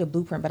want to say the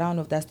blueprint, but I don't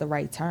know if that's the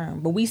right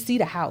term. But we see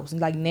the house,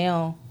 and like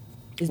now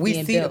we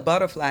see built. The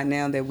butterfly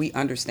now that we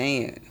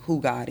understand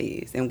who God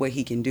is and what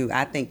He can do.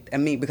 I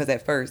mean, because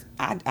at first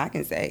I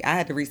can say I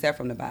had to reset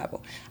from the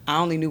Bible. I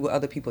only knew what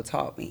other people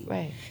taught me,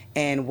 right?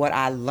 And what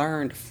I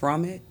learned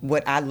from it,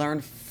 what I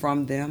learned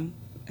from them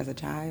as a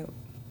child,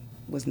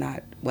 was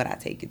not what I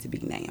take it to be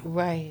now.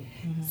 Right.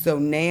 Mm-hmm. So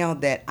now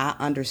that I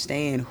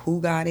understand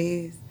who God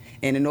is,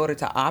 and in order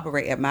to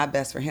operate at my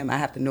best for Him, I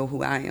have to know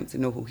who I am to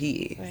know who He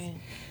is. Right.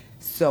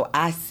 So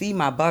I see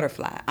my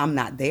butterfly. I'm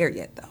not there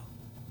yet, though.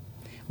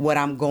 What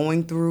I'm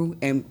going through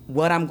and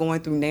what I'm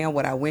going through now,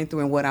 what I went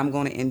through and what I'm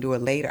going to endure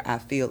later, I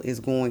feel it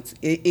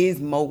is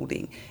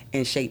molding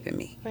and shaping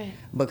me. Right.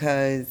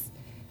 Because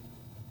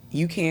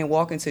you can't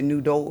walk into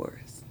new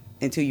doors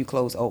until you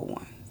close old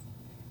ones.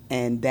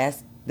 And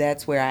that's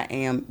where I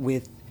am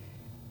with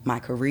my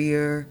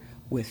career,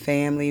 with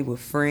family,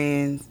 with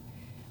friends.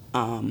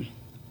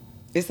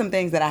 There's some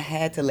things that I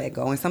had to let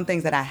go and some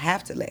things that I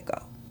have to let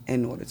go.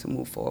 in order to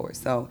move forward.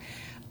 So,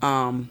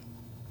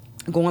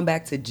 going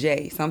back to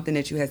Jay, something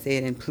that you had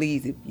said, and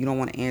please, if you don't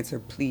want to answer,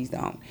 please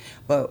don't.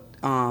 But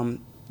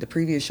the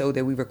previous show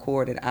that we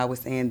recorded, I was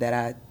saying that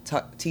I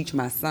teach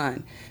my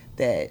son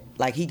that,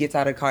 like, he gets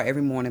out of the car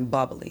every morning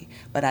bubbly,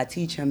 but I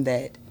teach him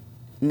that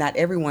not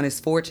everyone is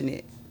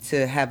fortunate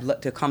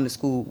to come to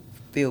school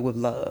filled with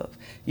love,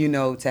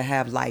 to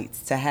have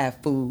lights, to have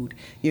food,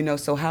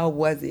 So how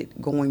was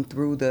it going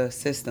through the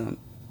system?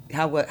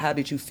 How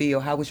did you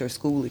feel? How was your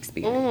school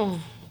experience?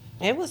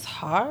 It was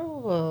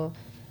horrible.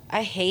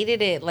 I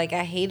hated it. Like,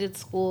 I hated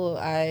school.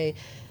 I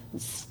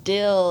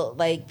still,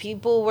 like,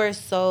 people were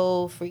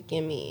so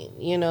freaking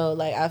mean.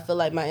 Like, I feel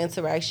like my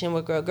interaction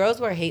with girls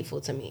were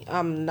hateful to me.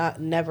 I'm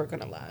never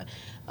gonna lie.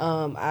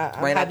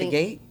 Right out the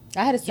gate?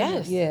 I had a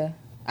similar, yeah.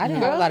 I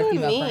didn't have a lot of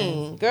female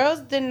friends. Girls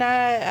did not.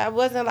 I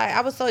wasn't like. I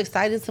was so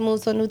excited to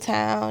move to a new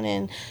town,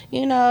 and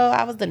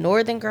I was the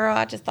northern girl.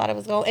 I just thought it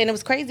was going. And it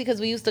was crazy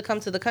because we used to come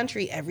to the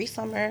country every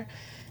summer,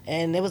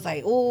 and it was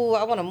like, oh,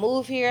 I want to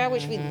move here. I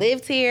wish we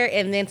lived here.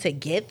 And then to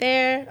get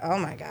there, oh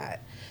my God,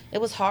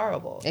 it was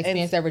horrible.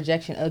 Experience that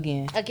rejection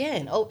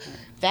again. Oh,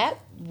 that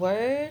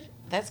word.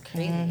 That's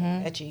crazy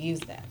that you use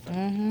that.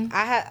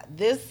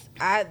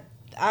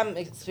 I'm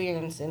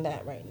experiencing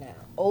that right now,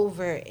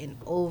 over and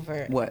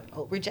over. What?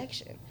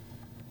 Rejection.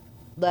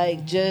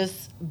 Like,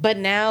 but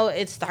now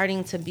it's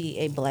starting to be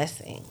a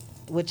blessing,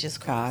 which is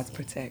crazy. God's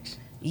protection.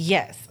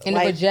 Yes. And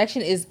the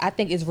rejection is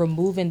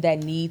removing that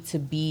need to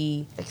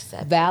be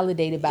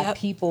validated by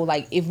people.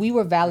 Like, if we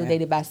were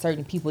validated by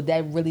certain people,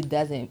 that really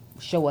doesn't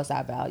show us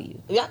our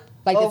value. Yep.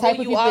 Like, the type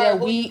of people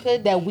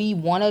that we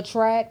want to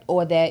attract,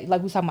 or that,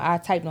 like we talking about, our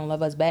type don't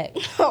love us back.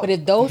 But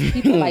if those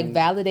people, like,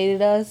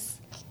 validated us,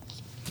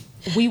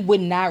 we would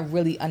not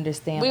really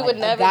understand. We like, would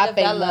never agape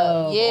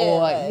develop.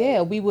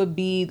 Love, we would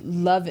be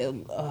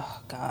loving.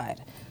 Oh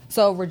God.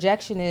 So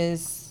rejection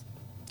is.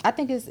 I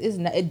think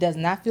it does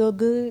not feel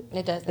good.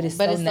 It doesn't,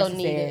 but it's so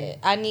needed.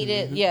 I need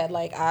it. Yeah,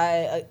 like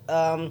I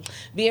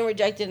being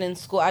rejected in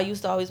school. I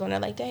used to always wonder,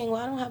 like, dang,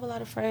 well, I don't have a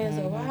lot of friends,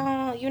 or why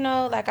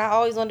don't, like, I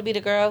always wanted to be the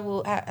girl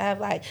who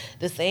have like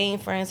the same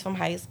friends from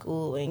high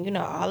school, and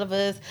all of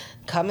us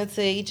coming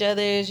to each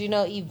other's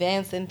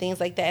events and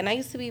things like that. And I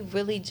used to be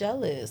really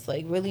jealous,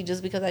 like, really,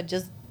 just because I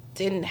just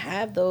didn't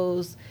have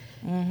those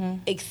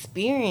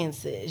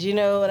experiences, you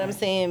know what I'm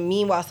saying?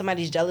 Meanwhile,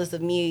 somebody's jealous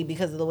of me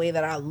because of the way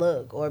that I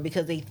look, or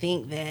because they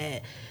think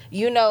that,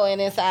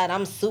 and inside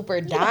I'm super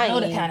dying.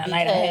 You know the kind of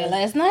night I had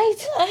last night.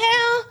 The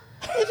hell?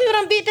 If you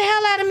done beat the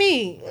hell out of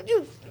me,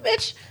 you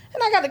bitch,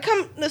 and I got to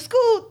come to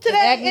school today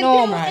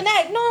and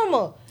act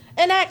normal.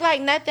 And act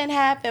like nothing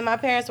happened. My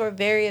parents were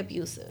very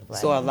abusive.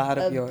 Like, so a lot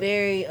of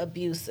very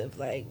abusive,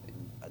 like,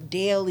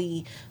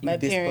 daily. My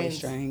parents.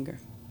 Displaced your anger.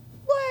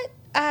 What?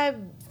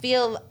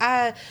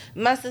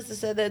 My sister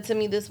said that to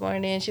me this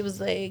morning. She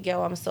was like,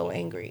 yo, I'm so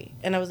angry.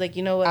 And I was like,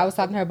 you know what? I was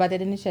talking to her about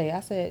that in the shade.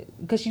 I said,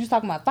 because she was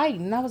talking about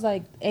fighting. And I was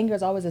like, anger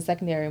is always a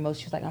secondary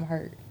emotion. She was like, I'm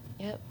hurt.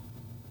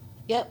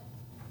 Yep.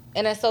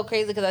 And that's so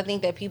crazy because I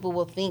think that people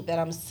will think that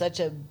I'm such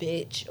a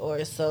bitch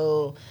or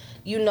so,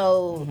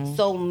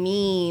 so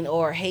mean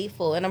or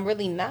hateful. And I'm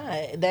really not.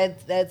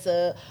 That's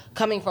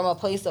coming from a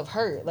place of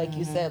hurt, like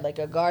you said, like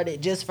a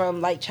guarded, just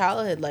from like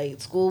childhood.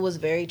 Like, school was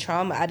very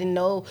trauma. I didn't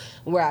know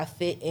where I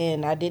fit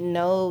in. I didn't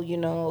know,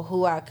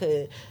 who I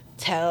could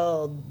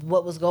tell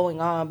what was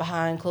going on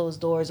behind closed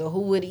doors, or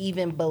who would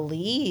even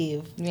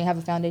believe. You didn't have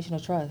a foundation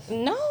of trust.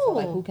 No. So,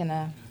 like, who can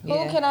I?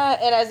 Yeah. Who can I?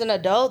 And as an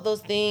adult,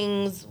 those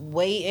things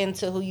weigh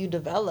into who you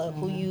develop,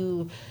 who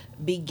you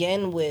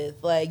begin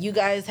with. Like, you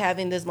guys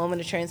having this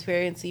moment of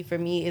transparency for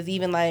me is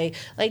even like,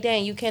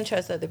 dang, you can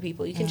trust other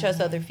people. You can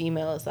trust other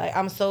females. Like,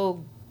 I'm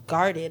so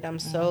guarded. I'm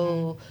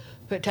so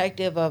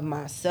protective of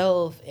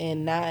myself,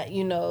 and not,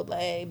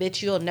 like,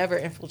 bitch, you'll never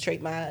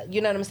infiltrate my,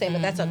 you know what I'm saying?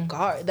 But that's a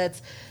guard.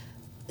 That's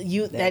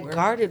that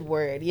guarded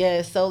word.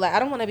 Yeah. So, like, I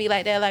don't want to be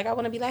like that. Like, I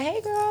want to be like, hey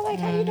girl, like,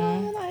 how you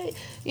doing? Like,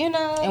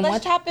 and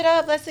let's chop it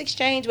up, let's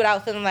exchange,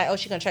 without feeling like, oh,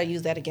 she's gonna try to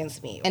use that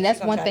against me. And that's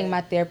one thing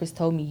my therapist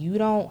told me. You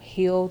don't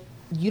heal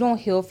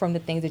from the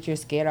things that you're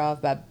scared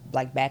of by,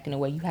 like, backing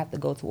away. You have to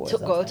go towards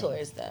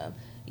them.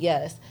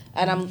 Yes.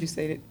 And Did you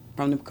say that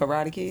from the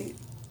Karate Kid?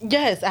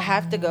 Yes, I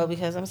have to go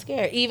because I'm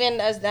scared. Even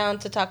as down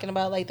to talking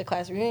about, like, the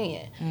class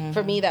reunion.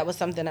 For me, that was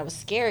something that was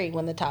scary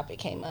when the topic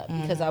came up,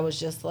 because I was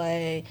just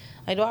like,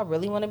 do I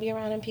really want to be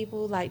around them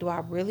people? Like, do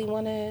I really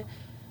want to,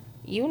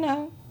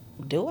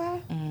 do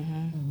I?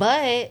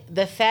 But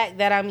the fact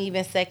that I'm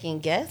even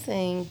second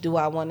guessing, do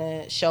I want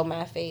to show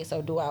my face,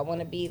 or do I want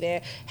to be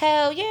there?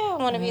 Hell yeah, I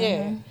want to be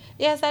there.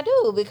 Yes, I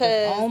do,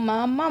 because on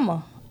my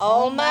mama.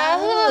 On my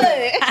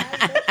hood.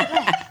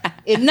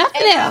 If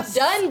nothing else.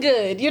 I've done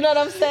good. You know what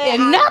I'm saying?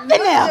 If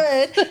nothing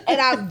else. Good,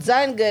 and I've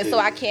done good. So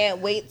I can't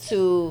wait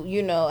to,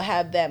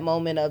 have that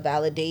moment of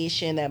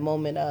validation, that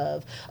moment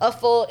of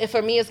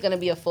for me, it's going to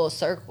be a full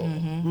circle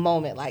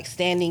moment, like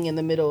standing in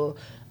the middle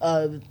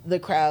of the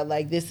crowd,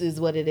 like, this is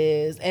what it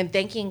is, and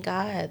thanking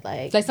God.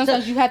 Like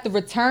sometimes you have to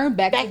return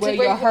back to where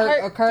your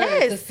hurt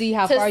occurred, to see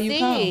how far you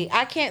come.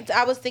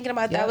 I was thinking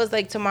about that. I was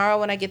like, tomorrow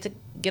when I get to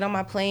get on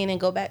my plane and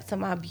go back to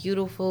my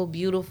beautiful,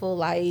 beautiful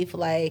life.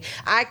 Like,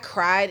 I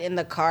cried in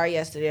the car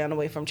yesterday on the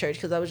way from church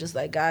because I was just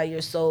like, God,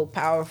 you're so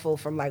powerful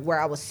from like where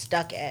I was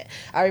stuck at.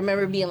 I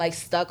remember being like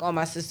stuck on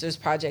my sister's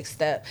project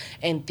step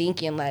and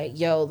thinking like,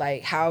 yo,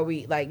 like, how are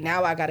we, like,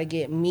 now I got to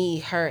get me,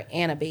 her,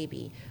 and a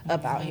baby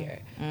up out here.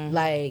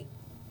 Like,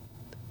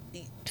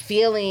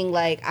 feeling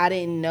like I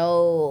didn't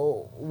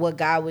know what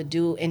God would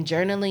do. And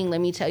journaling, let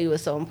me tell you,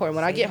 is so important.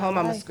 When I get home,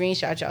 I'm going to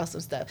screenshot y'all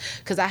some stuff.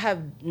 Because I have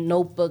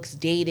notebooks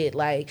dated,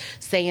 like,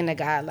 saying to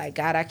God, like,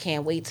 God, I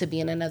can't wait to be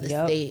in another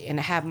state and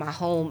to have my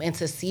home and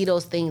to see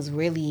those things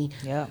really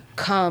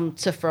come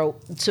to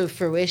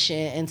fruition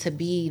and to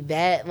be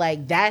that.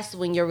 Like, that's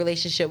when your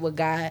relationship with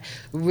God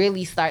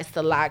really starts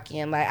to lock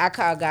in. Like, I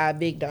call God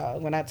Big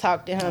Dog. When I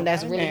talk to him,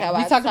 that's really how I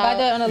talk. We talked about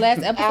that on the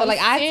last episode. Like,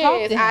 I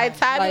talked to him. I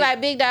type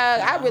like, Big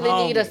Dog, I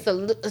really need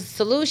a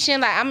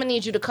solution. Like, I'm gonna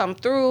need you to come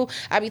through.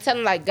 I be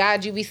telling like,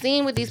 God, you be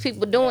seeing what these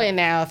people doing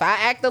now. If I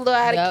act a little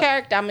out of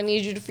character, I'm gonna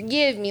need you to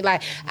forgive me.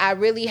 Like, I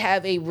really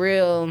have a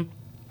real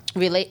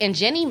and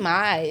Jenny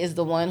Mai is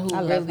the one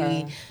who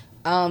really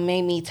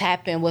made me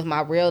tap in with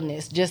my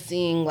realness. Just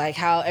seeing like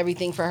how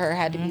everything for her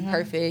had to be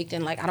perfect,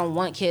 and like, I don't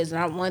want kids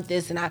and I don't want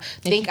this, and I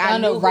think I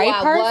knew who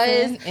I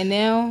was, and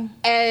now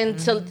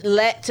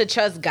to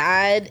trust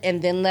God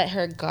and then let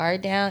her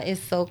guard down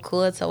is so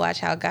cool to watch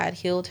how God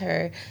healed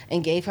her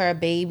and gave her a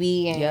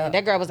baby. And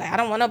that girl was like, I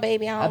don't want no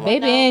baby. I don't want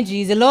baby and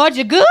Jesus. Lord,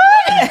 you're good.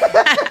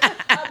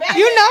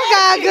 You know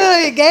God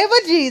good. Gave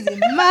her Jesus.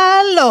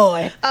 My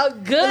Lord. Oh,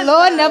 good. The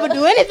Lord never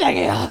do anything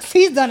else.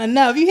 He's done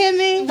enough. You hear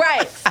me?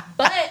 Right.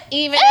 But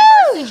even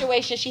in her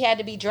situation, she had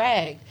to be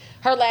dragged.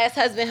 Her last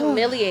husband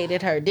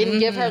humiliated her, didn't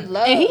give her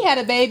love. And he had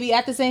a baby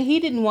after saying he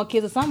didn't want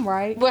kids or something,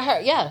 right? With her,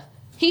 yeah.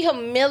 He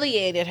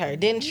humiliated her,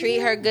 didn't treat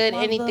her good,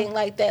 anything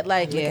like that.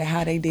 Like, look at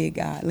how they did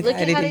God. Look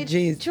how they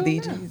did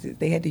Jesus.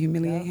 They had to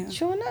humiliate him.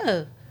 True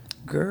enough.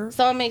 Girl.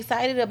 So I'm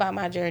excited about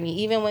my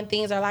journey. Even when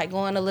things are like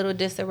going a little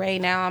disarray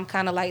now, I'm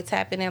kind of like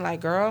tapping in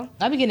like, girl.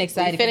 I be getting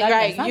excited because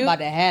like, something about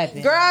to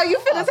happen. Girl, you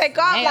finna take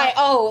off. Man. Like,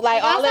 all of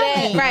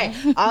that,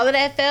 right. All of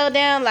that fell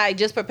down. Like,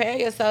 just prepare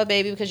yourself,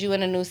 baby, because you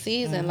in a new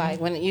season. Like,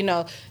 when,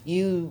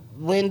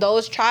 when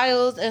those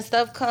trials and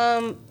stuff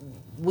come,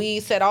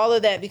 we said all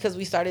of that because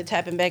we started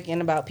tapping back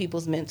in about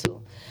people's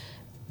mental.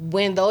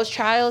 When those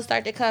trials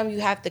start to come, you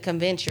have to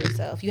convince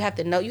yourself. You have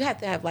to know. You have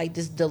to have like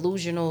this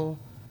delusional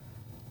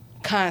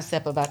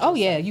concept about yourself. Oh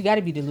yeah, you got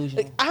to be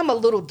delusional. Like, I'm a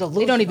little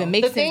delusional. They don't even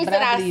make the sense. Things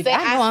that I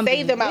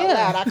say them out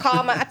loud.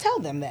 I tell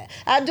them that.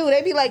 I do.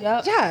 They be like,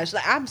 Josh,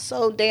 like, I'm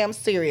so damn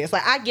serious.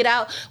 Like, I get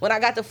out when I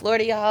got to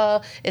Florida,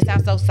 y'all. It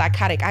sounds so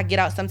psychotic. I get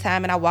out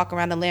sometime and I walk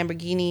around the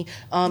Lamborghini,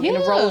 in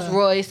the Rolls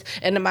Royce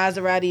and the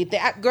Maserati.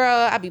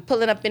 I be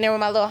pulling up in there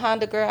with my little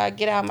Honda. Girl, I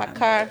get out of my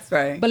car. That's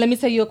right. But let me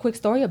tell you a quick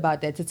story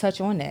about that to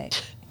touch on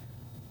that.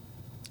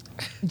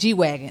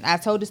 G-Wagon. I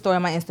told the story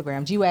on my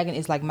Instagram. G-Wagon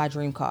is like my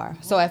dream car.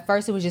 So at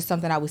first it was just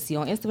something I would see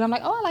on Instagram. I'm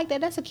like, oh, I like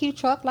that. That's a cute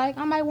truck. Like,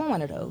 I might want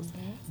one of those.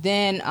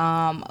 Then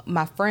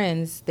my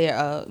friends, they're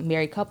a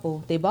married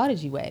couple, they bought a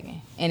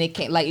G-Wagon. And it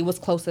came, like, it was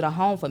closer to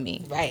home for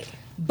me. Right.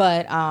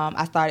 But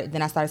I started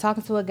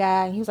talking to a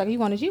guy, and he was like, you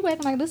want a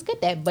G-Wagon? I'm like, let's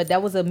get that. But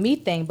that was a me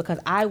thing because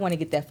I want to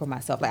get that for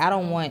myself. Like, I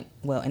don't want,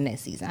 well, in that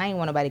season, I ain't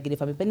want nobody to get it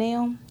for me. But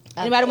now,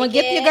 anybody want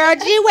to get your girl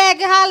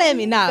G-Wagon, holler at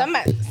me. Nah.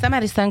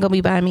 Somebody's son gonna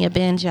be buying me a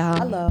Benz, y'all.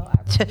 Hello.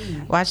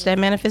 Watch that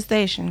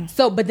manifestation.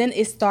 So, but then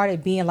it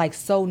started being like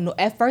so,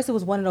 at first it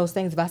was one of those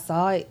things, if I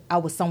saw it, I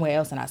was somewhere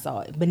else and I saw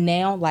it. But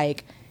now,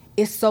 like,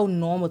 it's so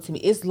normal to me.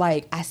 It's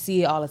like, I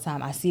see it all the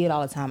time. I see it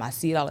all the time. I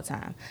see it all the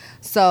time.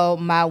 So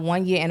my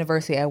 1 year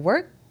anniversary at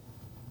work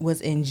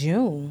was in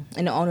June.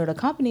 And the owner of the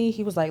company,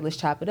 he was like, let's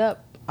chop it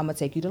up. I'm going to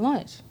take you to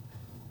lunch.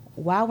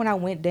 Why, when I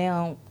went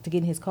down to get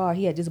in his car,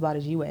 he had just bought a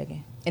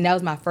G-Wagon. And that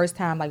was my first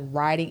time, like,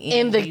 riding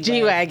in the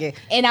G-Wagon.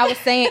 And I was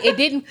saying, it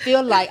didn't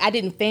feel like, I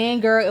didn't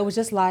fangirl. It was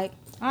just like,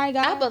 all right,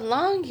 guys. I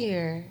belong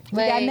here. We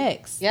got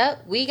next.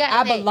 Yep, we got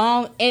I next.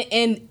 belong,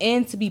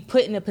 and to be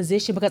put in a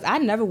position, because I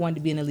never wanted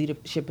to be in a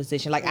leadership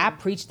position. Like, I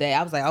preached that.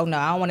 I was like, oh, no,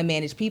 I don't want to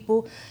manage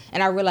people.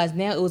 And I realized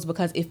now it was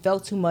because it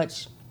felt too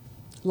much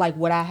like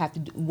what I have to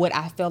do, what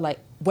I felt like,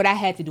 what I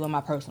had to do in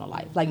my personal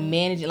life. Like,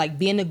 managing, like,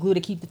 being the glue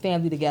to keep the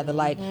family together.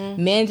 Like,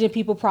 managing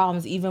people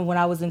problems. Even when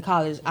I was in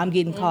college, I'm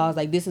getting calls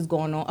like, this is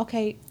going on.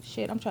 Okay,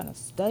 shit, I'm trying to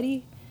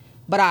study.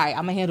 But all right,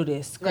 I'm going to handle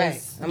this.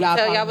 Right. I'm going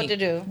to tell y'all what to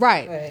do.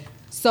 Right.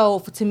 So,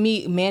 to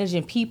me,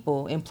 managing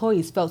people,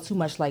 employees, felt too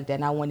much like that,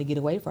 and I wanted to get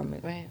away from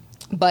it. Right.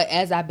 But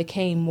as I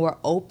became more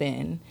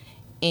open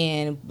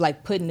and,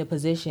 like, put in a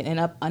position and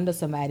up under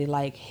somebody,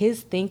 like,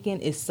 his thinking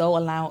is so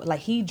allowed. Like,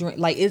 he could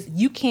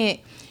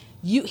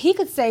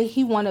say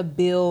he want to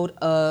build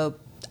a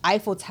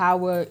Eiffel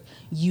Tower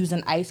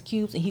using ice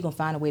cubes, and he gonna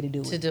find a way to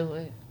do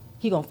it.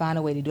 He gonna find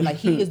a way to do it. Like,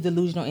 he is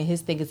delusional in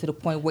his thinking to the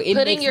point where it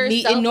putting makes me, it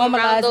yourself normalizes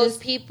around those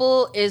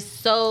people is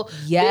so.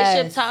 Yes.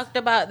 Bishop talked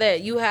about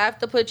that. You have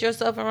to put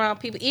yourself around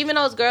people. Even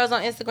those girls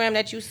on Instagram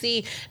that you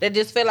see that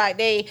just feel like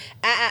they,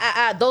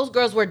 those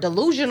girls were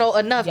delusional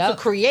enough to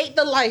create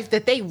the life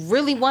that they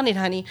really wanted,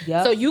 honey.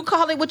 So you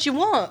call it what you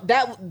want.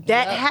 That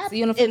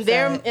happened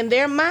in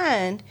their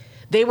mind.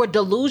 They were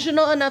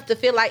delusional enough to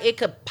feel like it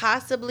could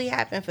possibly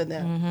happen for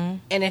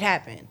them. And it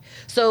happened.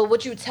 So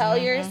what you tell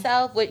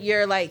yourself, what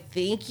you're like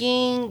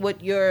thinking,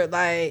 what you're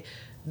like,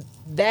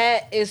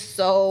 that is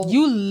so...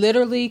 You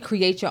literally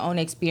create your own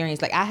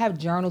experience. Like, I have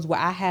journals where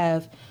I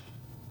have...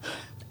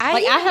 I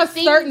have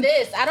seen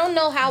this. I don't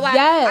know how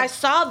I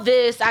saw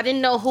this. I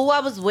didn't know who I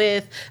was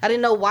with. I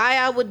didn't know why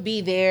I would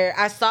be there.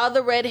 I saw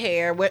the red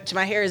hair, which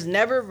my hair is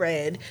never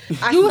red.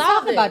 You was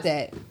talking about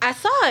that. I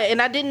saw it,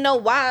 and I didn't know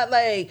why.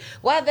 Like,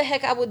 why the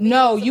heck I would be?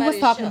 No, you was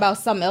talking about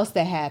something else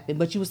that happened,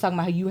 but you was talking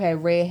about how you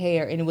had red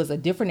hair, and it was a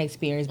different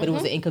experience, but it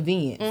was an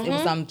inconvenience. It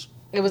was some.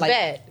 It was like,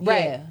 bad,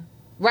 right? Yeah.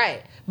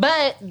 Right,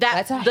 but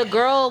the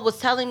girl was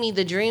telling me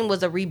the dream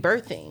was a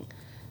rebirthing.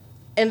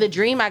 In the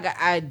dream,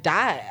 I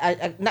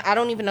died. I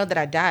don't even know that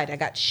I died. I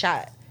got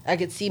shot. I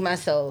could see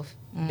myself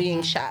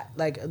being shot.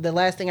 Like, the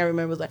last thing I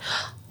remember was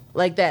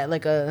like that,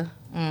 like a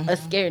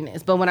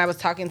scaredness. But when I was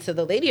talking to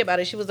the lady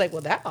about it, she was like,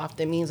 well, that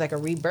often means like a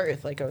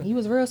rebirth. Like he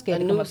was real scared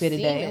to come up here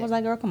today. I was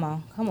like, girl, come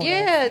on.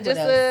 Yeah,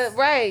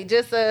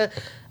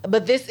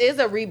 but this is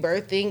a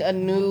rebirthing, a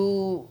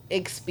new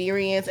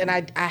experience, and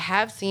I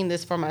have seen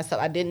this for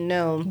myself. I didn't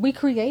know. We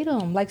create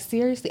them, like,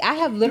 seriously. I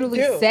have literally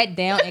sat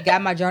down and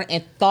got my journal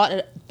and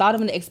thought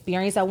of an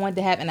experience I wanted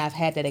to have, and I've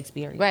had that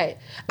experience. Right.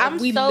 Like, I'm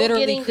so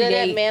getting good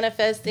at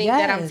manifesting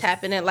that I'm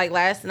tapping it. Like,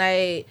 last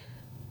night,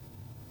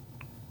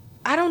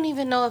 I don't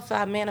even know if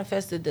I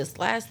manifested this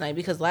last night,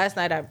 because last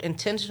night I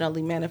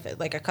intentionally manifested.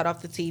 Like, I cut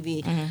off the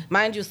TV.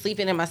 Mind you,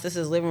 sleeping in my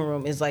sister's living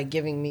room is like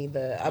giving me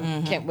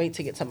I can't wait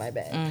to get to my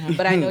bed.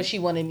 But I know she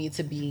wanted me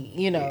to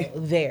be,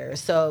 there.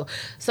 So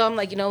I'm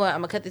like, you know what? I'm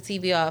gonna cut the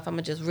TV off. I'm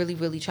gonna just really,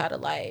 really try to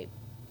like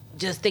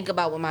just think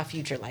about what my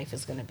future life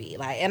is gonna be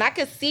like. And I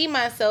could see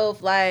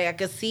myself, like, I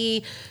could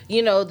see,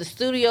 the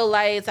studio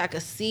lights, I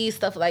could see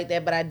stuff like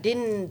that, but I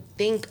didn't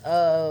think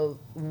of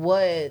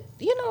what,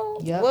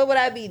 what would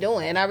I be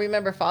doing? And I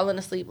remember falling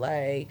asleep,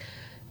 like,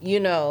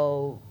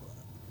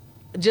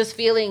 just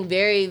feeling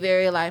very,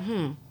 very like,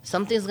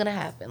 something's gonna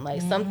happen.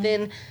 Like,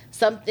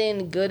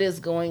 something good is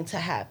going to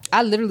happen.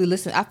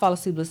 I fall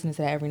asleep listening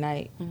to that every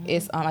night.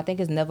 It's I think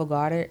it's Neville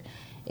Goddard.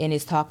 And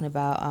it's talking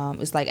about,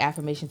 it's like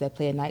affirmations that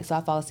play at night. So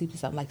I fall asleep to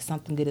something like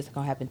something good is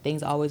going to happen.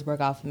 Things always work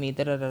out for me.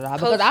 Because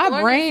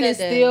our brain is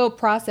still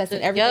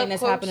processing everything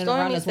that's happening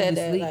around us when we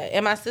sleep. Like,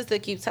 and my sister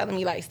keeps telling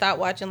me, like, stop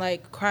watching,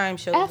 like, crime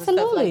shows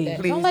Absolutely. and stuff like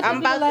that. Don't let I'm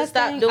about to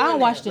stop doing that. I don't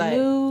watch the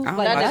news. I don't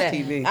watch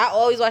TV. I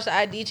always watch the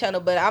ID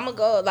channel, but I'm going to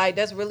go, like,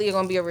 that's really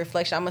going to be a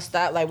reflection. I'm going to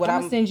stop, like, I'm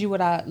going to send you some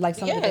of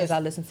the things I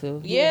listen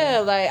to.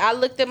 Yeah, like, I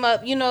looked them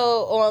up,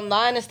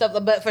 online and stuff,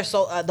 but for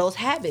those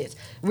habits.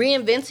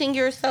 Reinventing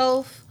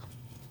yourself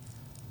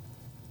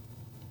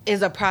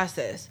is a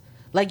process.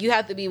 Like, you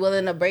have to be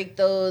willing to break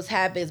those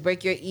habits,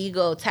 break your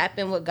ego, tap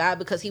in with God,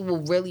 because he will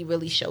really,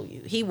 really show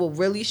you. He will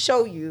really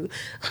show you,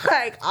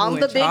 like, I'm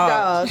the big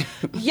dog.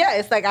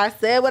 Yes, like, I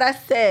said what I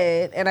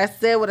said, and I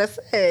said what I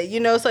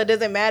said, so it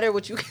doesn't matter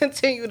what you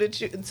continue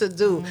to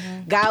do.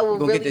 God will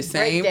really get the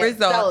same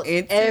result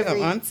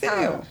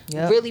until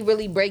really,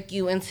 really break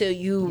you until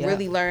you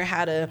really learn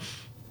how to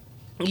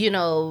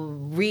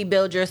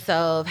rebuild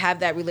yourself,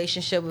 have that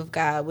relationship with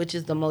God, which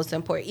is the most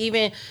important.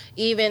 Even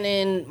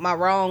in my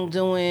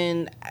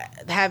wrongdoing,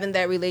 having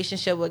that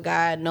relationship with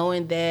God,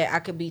 knowing that I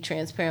could be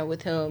transparent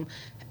with him,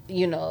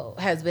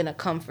 has been a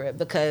comfort,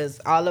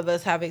 because all of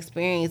us have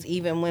experienced,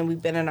 even when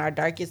we've been in our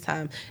darkest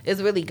time, it's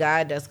really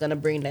God that's going to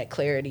bring that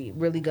clarity,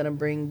 really going to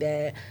bring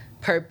that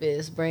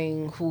purpose,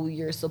 bring who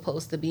you're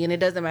supposed to be. And it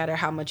doesn't matter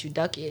how much you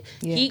duck it.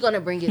 He's going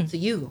to bring it to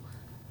you.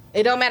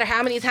 It don't matter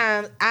how many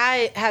times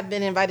I have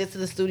been invited to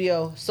the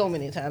studio, so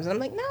many times. And I'm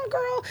like, no,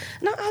 girl,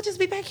 no, I'll just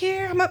be back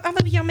here. I'm going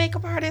to be your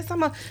makeup artist. I'm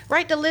going to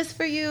write the list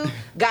for you.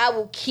 God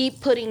will keep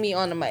putting me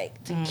on the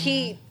mic to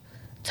keep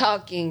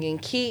talking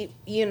and keep,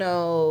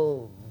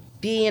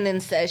 being in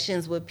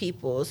sessions with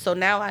people. So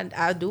now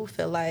I do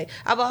feel like,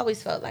 I've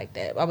always felt like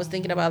that. I was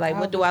thinking about, like,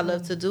 what do I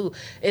love to do?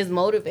 Is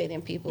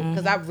motivating people,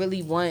 because I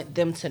really want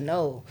them to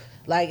know.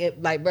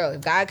 Like, bro, if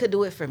God could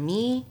do it for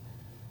me,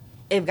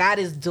 if God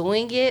is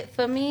doing it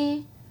for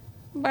me,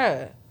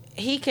 bruh,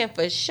 he can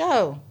for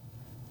sure.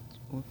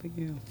 For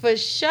you. For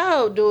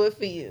sure do it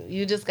for you.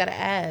 You just got to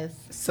ask.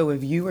 So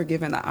if you were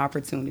given the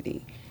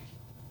opportunity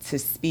to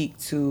speak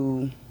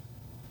to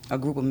a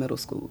group of middle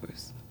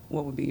schoolers,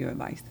 what would be your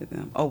advice to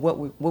them? Or what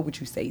would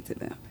you say to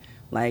them?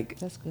 Like,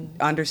 that's good.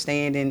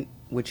 Understanding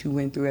what you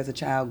went through as a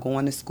child,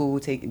 going to school,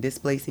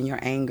 displacing your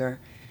anger.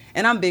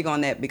 And I'm big on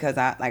that, because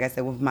like I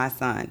said, with my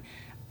son,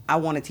 I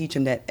want to teach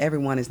him that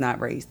everyone is not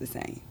raised the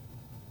same.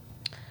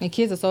 And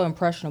kids are so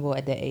impressionable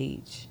at that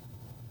age.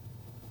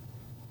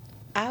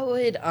 I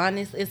would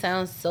honestly, it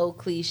sounds so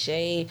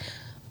cliche,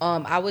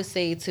 I would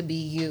say to be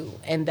you.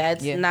 And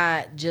that's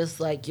not just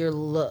like your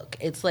look.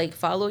 It's like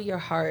follow your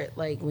heart.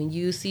 Like when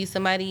you see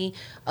somebody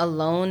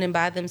alone and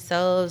by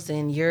themselves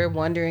and you're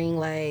wondering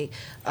like,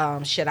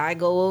 should I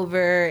go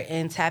over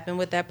and tap in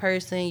with that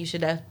person? You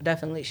should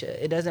definitely should.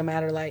 It doesn't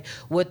matter like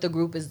what the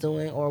group is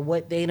doing or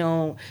what they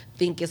don't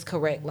think is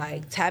correct.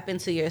 Like tap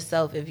into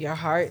yourself. If your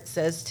heart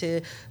says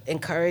to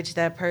encourage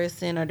that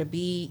person or to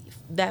be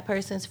that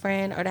person's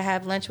friend or to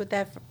have lunch with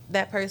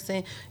that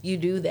person, you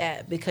do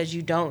that, because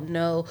you don't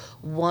know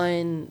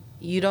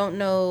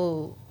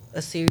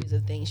a series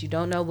of things. You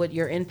don't know what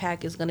your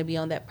impact is going to be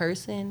on that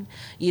person.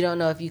 You don't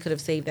know if you could have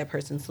saved that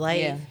person's life.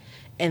 Yeah.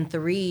 And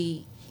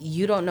 3,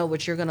 you don't know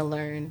what you're going to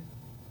learn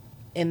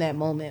in that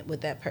moment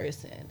with that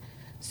person.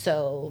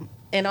 So,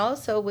 and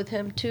also with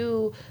him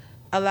too,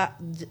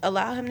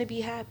 allow him to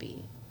be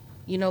happy.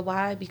 You know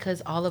why?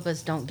 Because all of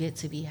us don't get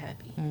to be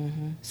happy.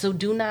 Mm-hmm. So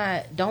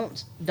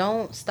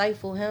don't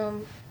stifle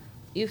him.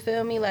 You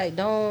feel me? Like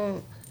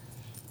don't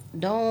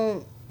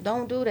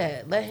do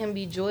that. Let him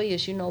be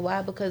joyous. You know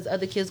why? Because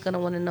other kids gonna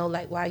want to know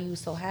like, why you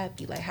so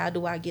happy? Like, how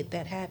do I get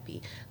that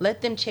happy?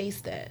 Let them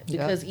chase that.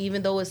 Because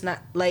even though it's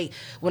not like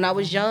when I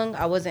was young,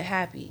 I wasn't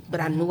happy, but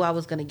I knew I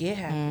was gonna get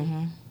happy.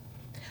 Mm-hmm.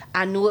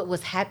 I knew it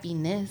was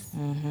happiness.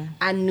 Mm-hmm.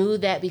 I knew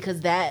that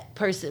because that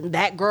person,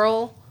 that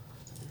girl,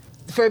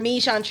 for me,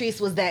 Chantrice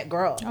was that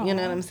girl. Aww. You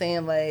know what I'm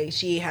saying? Like,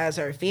 she has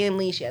her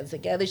family, she has it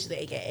together, she's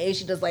AKA,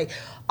 she does like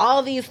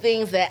all these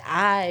things that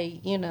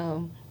I,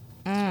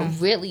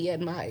 really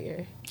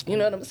admire. You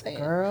know what I'm saying?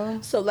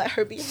 Girl. So let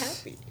her be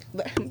happy.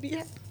 Let him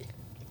be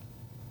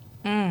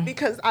happy.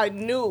 Because I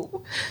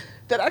knew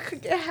that I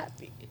could get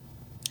happy.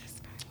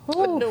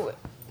 I knew it.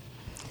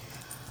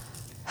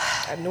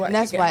 And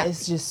that's why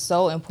it's just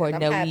so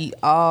important that we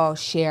all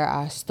share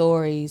our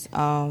stories.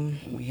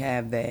 We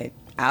have that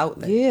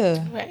outlet.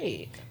 Yeah.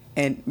 Right.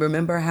 And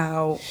remember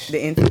how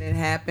the incident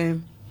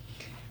happened?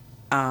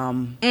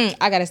 I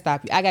gotta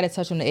stop you. I gotta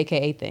touch on the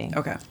AKA thing.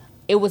 Okay.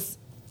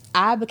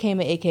 I became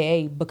an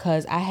AKA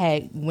because I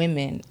had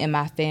women in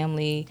my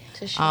family.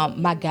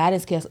 My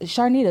guidance counselor,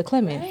 Sharnita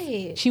Clemens.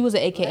 Right. She was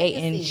an AKA,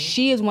 Legacy. And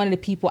she is one of the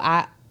people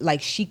I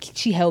like. She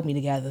held me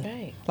together.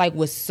 Right. Like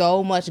with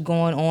so much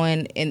going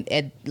on, and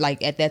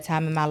at that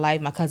time in my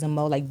life, my cousin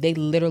Mo, like they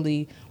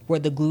literally were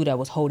the glue that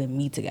was holding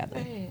me together.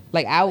 Right.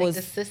 Like I was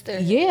the sister.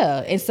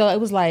 Yeah, and so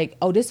it was like,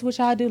 oh, this is what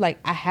y'all do. Like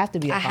I have to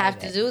be. I have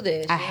to do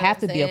this. I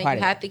have to be a part of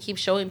it. You have to keep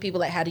showing people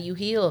like, how do you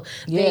heal?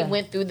 Yeah. They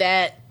went through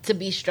that to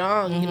be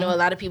strong. Mm-hmm. A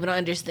lot of people don't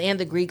understand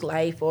the Greek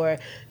life, or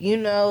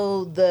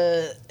it's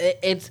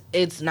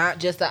not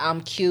just that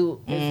I'm cute.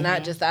 It's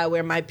not just that I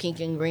wear my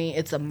pink and green.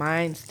 It's a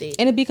mind state.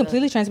 And to be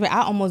completely transparent,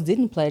 I almost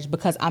didn't pledge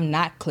because I'm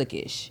not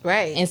cliquish.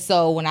 Right. And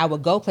so when I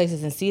would go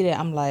places and see that,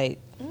 I'm like,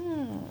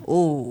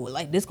 ooh,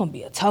 like this gonna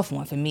be a tough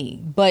one for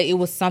me. But it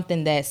was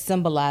something that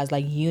symbolized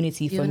like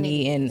unity for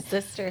me and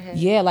sisterhood.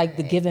 Yeah, like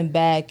the giving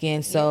back,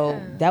 and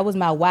so that was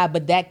my why.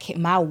 But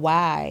my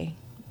why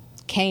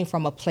came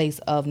from a place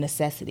of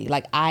necessity.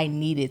 Like I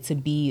needed to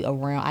be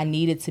around. I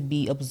needed to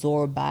be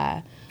absorbed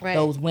by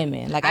those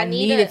women. Like I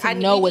needed to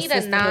know what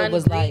sisterhood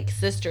was like.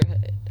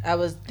 Sisterhood. I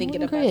was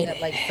thinking about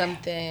that, like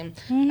something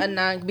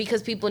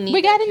because people need.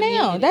 We got it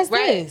now. That's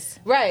this.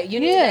 Right. You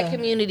need that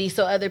community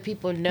so other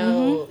people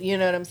know. You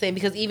know what I'm saying?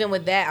 Because even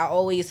with that, I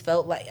always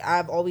felt like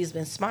I've always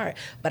been smart,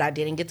 but I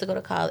didn't get to go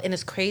to college, and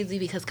it's crazy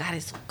because God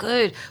is so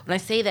good. When I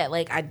say that,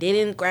 like I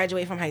didn't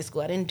graduate from high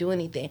school, I didn't do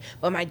anything,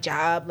 but my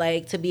job,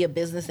 like to be a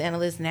business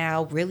analyst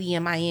now, really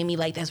in Miami,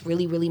 like that's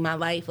really, really my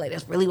life. Like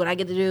that's really what I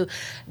get to do.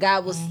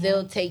 God will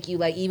still take you,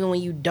 like even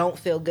when you don't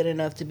feel good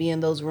enough to be in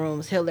those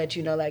rooms, He'll let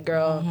you know, like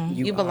girl,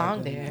 you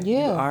belong there.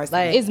 Yeah,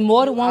 like it's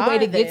more than one way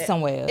to get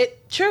somewhere.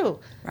 True,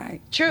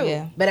 right? True.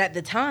 Yeah. But at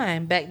the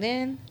time, back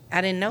then,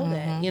 I didn't know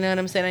that. You know what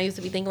I'm saying? I used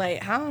to be thinking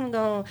like,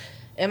 am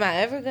I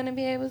ever gonna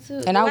be able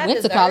to? And I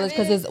went to college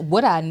because it's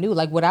what I knew,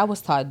 like what I was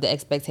taught. The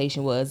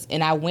expectation was,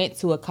 and I went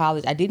to a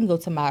college. I didn't go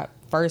to my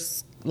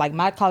first. Like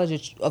my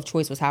college of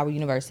choice was Howard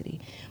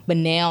University, but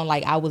now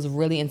like I was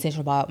really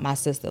intentional about my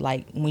sister.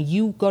 Like when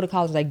you go to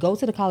college, like go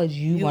to the college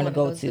you want to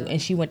go to,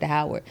 and she went to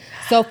Howard.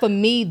 So for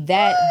me,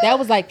 that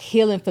was like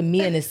healing for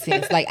me in a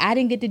sense. Like I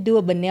didn't get to do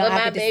it, but now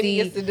I get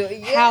to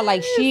see how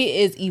like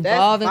she is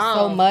evolving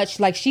so much.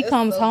 Like she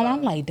comes home, and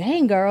I'm like,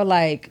 dang girl,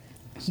 like.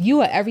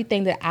 You are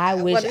everything that I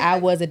wish I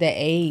was at that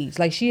age.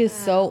 Like, she is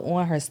so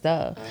on her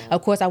stuff.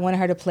 Of course, I wanted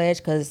her to pledge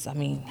because, I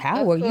mean,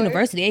 Howard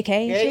University, AK.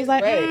 She was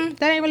like,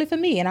 that ain't really for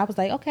me. And I was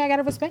like, okay, I got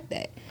to respect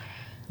that.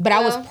 But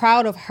I was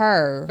proud of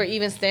her. For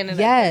even standing up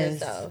for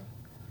herself.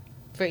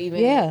 For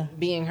even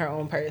being her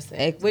own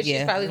person. Which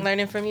she's probably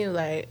learning from you.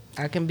 Like,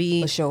 I can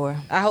be. For sure.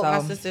 I hope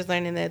my sister's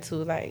learning that too.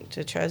 Like,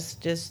 to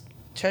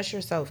trust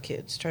yourself,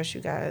 kids. Trust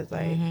you guys.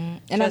 Like,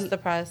 and trust the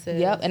process.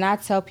 Yep. And I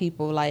tell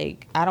people,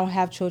 like, I don't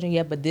have children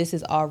yet, but this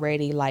is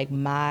already, like,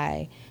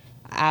 I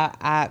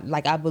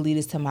believe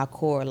this to my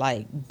core.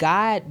 Like,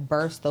 God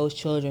births those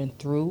children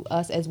through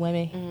us as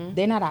women.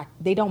 They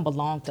don't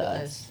belong to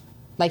us.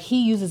 Like,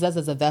 he uses us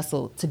as a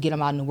vessel to get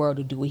them out in the world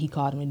to do what he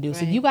called them to do.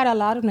 So Right. you got to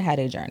allow them to have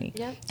their journey.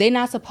 Yep. They're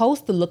not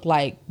supposed to look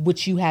like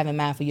what you have in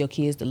mind for your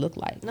kids to look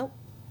like. Nope.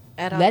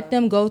 At all. Let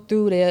them go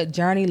through their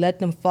journey. Let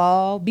them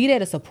fall. Be there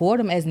to support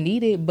them as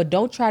needed, but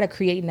don't try to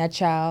create in that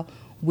child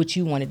what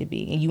you wanted to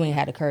be and you ain't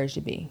had the courage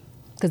to be.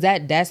 Because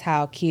that's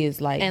how kids,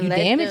 like, And you let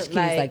damage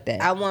them, kids like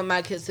that. I want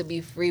my kids to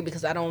be free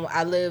because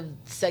I live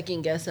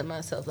second guessing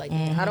myself. Like,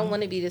 I don't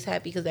want to be this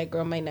happy because that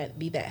girl might not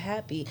be that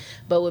happy.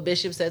 But what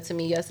Bishop said to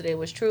me yesterday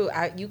was true.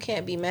 You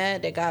can't be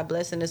mad that God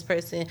blessing this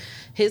person.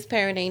 His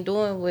parent ain't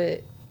doing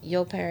what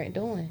your parent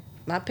doing.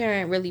 My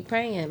parent really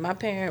praying. My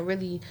parent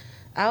really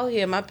out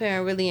here. My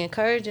parent really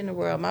encouraging the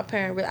world. My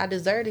parent I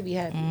deserve to be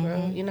happy,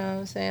 bro. You know what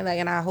I'm saying? Like,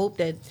 and I hope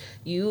that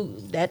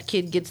that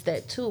kid gets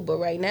that too. But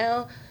right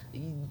now,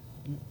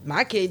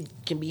 my kid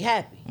can be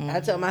happy. I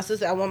tell my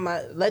sister,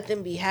 let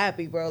them be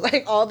happy, bro.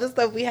 Like, all the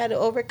stuff we had to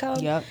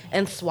overcome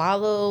and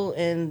swallow,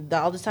 and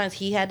all the times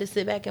he had to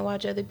sit back and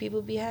watch other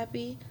people be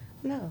happy.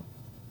 No.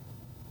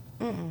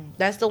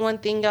 That's the one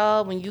thing,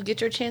 y'all, when you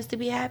get your chance to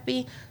be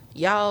happy,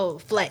 y'all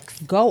flex.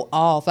 Go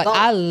off. Like, Go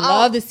I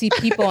love off. to see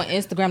people on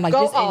Instagram, like,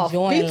 Go just off.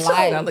 enjoying Me too.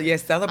 life. Yeah,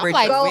 celebrate I'm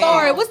like, your wins.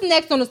 story, what's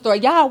next on the story?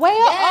 Y'all, way up,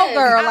 Yes,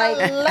 girl. Like,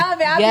 I love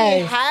it. I be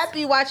yes.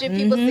 happy watching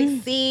people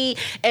succeed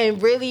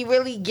and really,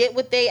 really get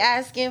what they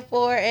asking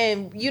for,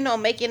 and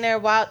making their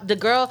wild. The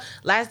girl.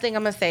 Last thing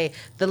I'm gonna say,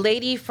 the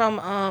lady from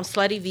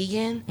Slutty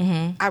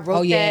Vegan. I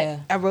wrote that.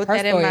 I wrote Her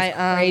that in story my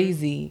is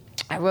crazy.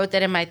 I wrote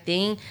that in my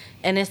thing,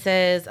 and it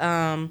says,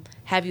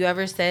 "Have you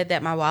ever said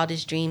that my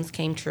wildest dreams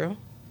came true?"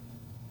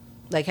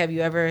 Like, have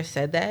you ever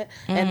said that?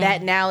 And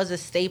that now is a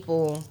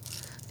staple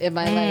in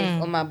my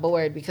life on my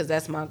board because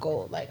that's my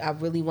goal. Like, I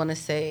really want to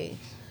say,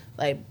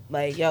 like,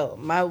 yo,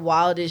 my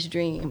wildest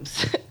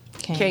dreams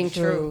came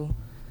true.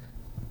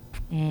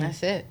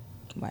 That's it.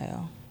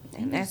 Wow.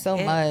 And that's so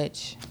it.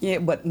 much. Yeah,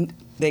 but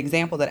the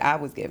example that I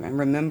was given,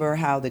 remember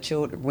how the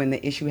children, when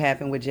the issue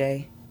happened with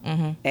Jay,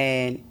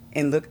 and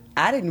look,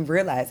 I didn't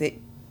realize it.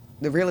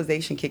 The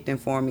realization kicked in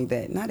for me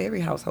that not every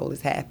household is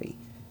happy.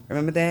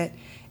 Remember that?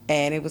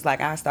 And it was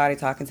like I started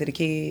talking to the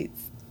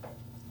kids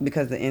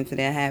because the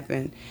incident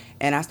happened,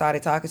 and I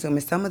started talking to them,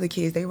 and some of the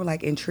kids, they were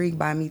like intrigued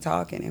by me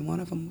talking, and one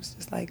of them was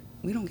just like,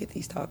 we don't get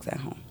these talks at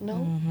home.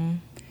 No.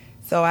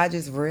 So I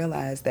just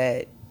realized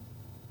that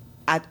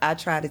I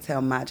try to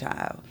tell my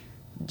child,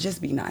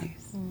 just be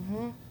nice.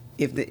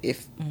 If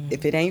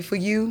it ain't for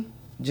you,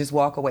 just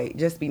walk away.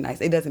 Just be nice.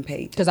 It doesn't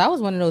pay. Because I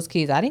was one of those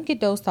kids. I didn't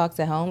get those talks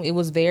at home. It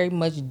was very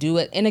much do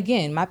it. And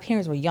again, my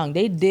parents were young.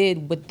 They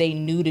did what they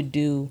knew to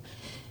do.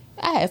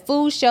 I had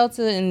food,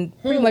 shelter, and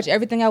pretty much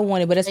everything I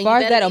wanted. But as And far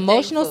you as better that be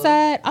emotional thankful.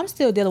 side, I'm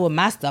still dealing with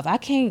my stuff. I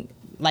can't,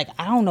 like,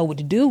 I don't know what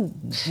to do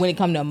when it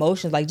comes to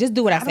emotions. Like, just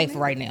do what I say for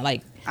right now.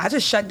 Like, I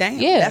just shut down.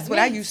 Yeah. That's what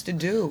I used to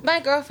do. My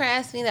girlfriend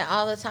asks me that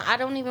all the time. I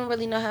don't even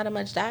really know how to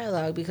much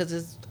dialogue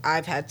because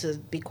I've had to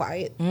be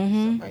quiet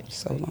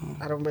So long.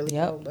 I don't really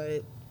Yep. know,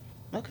 but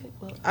okay.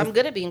 Well, I'm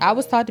good at being I quiet.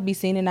 was taught to be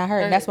seen and not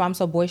heard. That's why I'm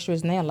so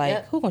boisterous now. Like,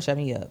 Yep. who gonna shut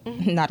me up?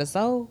 Not a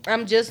soul.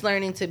 I'm just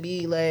learning to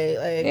be like,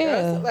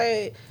 Yeah.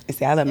 like And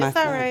see, I let my it's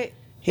all son. right.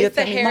 He'll It's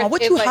tell the me, hair- Mom,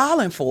 what it's you like-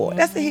 hollering for?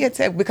 That's what he'll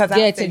tell because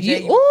Yeah, I to said, you.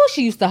 Jay, Ooh,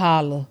 she used to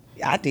holler.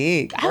 I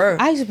did. I Girl.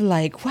 used to be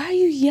like, why are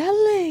you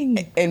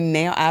yelling? And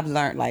now I've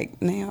learned, like,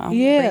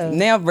 Yeah.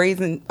 now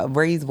raising a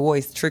raised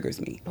voice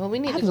triggers me. Well, we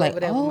need I to was go like, over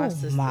that with my oh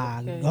sister. my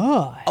Okay.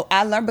 God. Oh,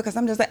 I learned because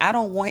I'm just like, I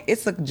don't want,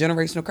 it's a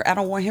generational curse. I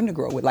don't want him to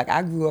grow with. Like,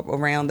 I grew up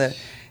around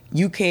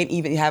you can't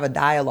even have a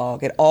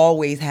dialogue. It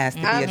always has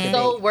to be a I'm debate.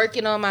 so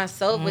working on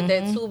myself with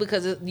that too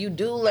because you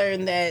do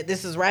learn that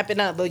this is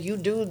wrapping up, but you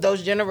do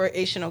those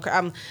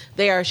generational.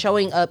 They are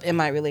showing up in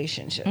my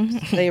relationships.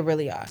 They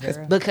really are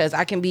because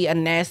I can be a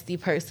nasty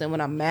person when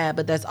I'm mad,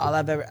 but that's all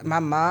I've ever. My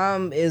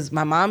mom is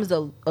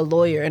a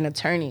lawyer and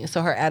attorney,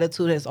 so her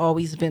attitude has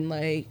always been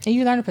like And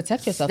you learn to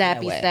protect yourself. snappy,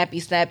 in that way. snappy,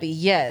 snappy.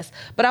 Yes,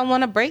 but I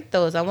want to break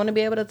those. I want to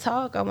be able to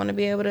talk. I want to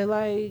be able to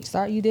like.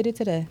 Sorry, you did it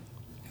today.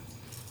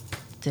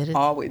 Did it?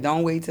 Always,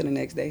 don't wait till the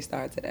next day.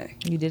 Start today.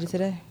 You did it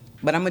today.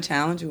 But I'm gonna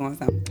challenge you on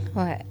something.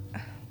 What?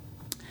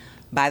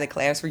 By the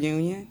class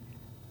reunion,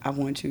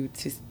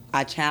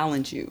 I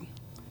challenge you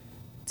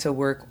to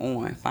work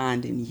on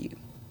finding you.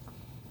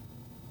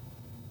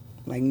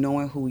 Like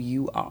knowing who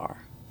you are.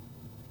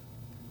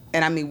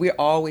 And I mean, we're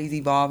always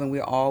evolving,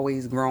 we're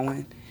always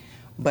growing,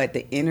 but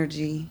the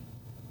energy,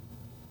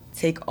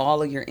 take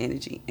all of your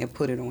energy and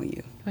put it on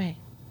you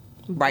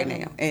Right.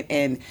 now.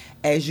 And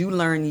as you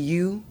learn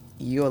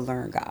you'll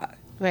learn God.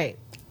 Right.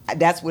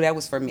 That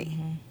was for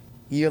me.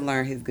 You'll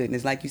learn his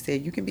goodness. Like you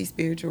said, you can be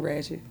spiritual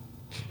ratchet.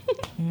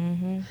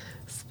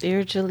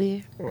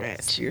 Spiritually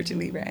ratchet.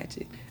 Spiritually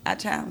ratchet. I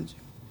challenge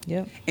you.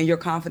 Yep. And your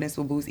confidence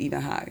will boost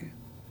even higher.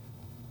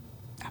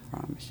 I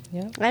promise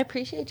you. Yep. I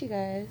appreciate you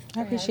guys.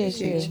 I appreciate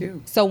appreciate you.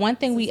 you. So one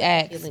thing we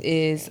ask feeling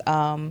is,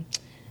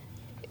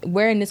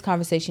 where in this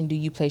conversation do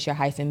you place your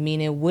hyphen?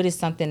 Meaning, what is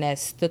something that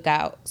stuck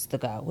out?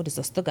 What is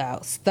stuck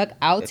out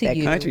to That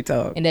you? country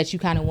talk. And that you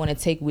kind of want to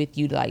take with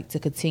you, like to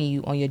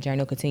continue on your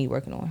journey or continue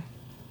working on.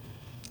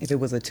 If it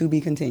was a to be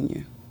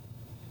continued.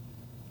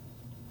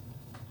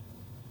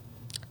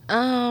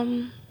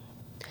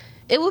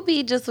 It would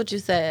be just what you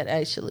said,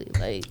 actually.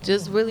 Like,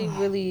 just really,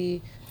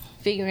 really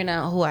figuring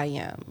out who I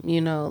am.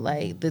 You know,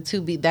 like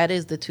that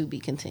is the to be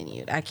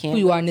continued. I can't. Who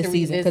you wait are in this to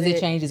season, because it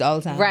changes all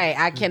the time. Right.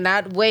 I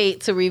cannot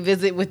wait to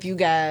revisit with you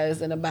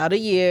guys in about a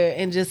year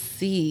and just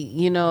see.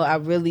 You know,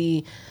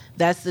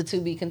 that's the to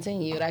be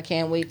continued. I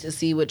can't wait to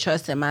see what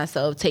trust in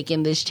myself,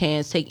 taking this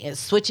chance,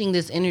 switching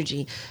this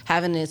energy,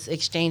 having this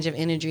exchange of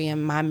energy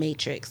in my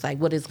matrix. Like,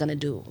 what it's gonna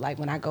do. Like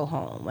when I go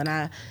home, when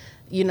I,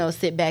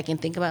 sit back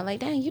and think about, like,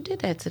 dang, you did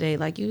that today.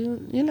 Like, you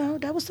know,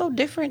 that was so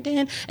different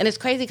then. And it's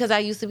crazy because I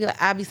used to be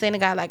like, I'd be saying to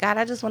God, like, God,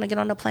 I just want to get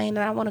on the plane and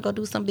I want to go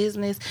do some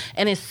business.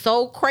 And it's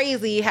so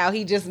crazy how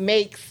he just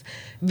makes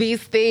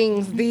these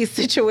things, these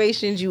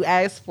situations you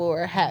ask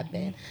for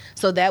happen.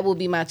 So that will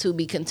be my to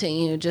be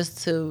continued,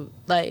 just to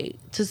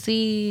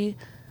see,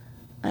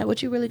 like,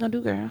 what you really gonna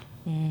do, girl.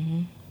 Mm-hmm.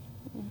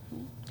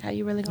 Mm-hmm. How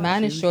you really gonna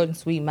Mine is short and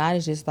sweet. Mine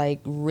is just,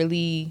 like,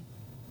 really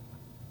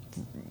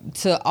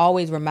to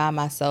always remind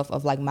myself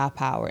of, like, my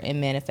power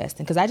in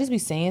manifesting, because I just be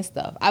saying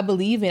stuff. I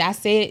believe it. I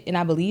say it and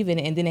I believe in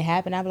it, and then it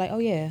happened. I be like, oh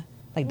yeah,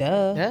 like,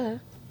 duh.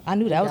 I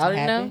knew that was gonna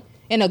happen. Know?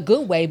 In a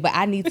good way, but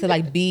I need to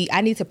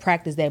I need to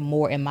practice that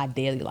more in my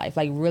daily life.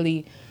 Like,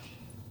 really,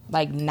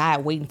 like,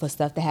 not waiting for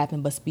stuff to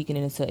happen, but speaking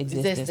it into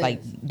existence.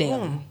 Like,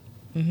 daily.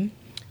 Boom.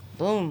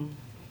 Boom.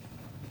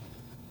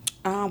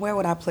 Where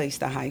would I place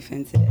the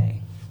hyphen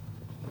today?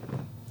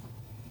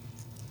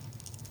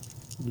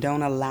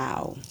 Don't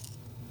allow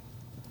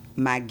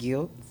my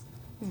guilt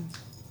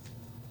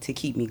to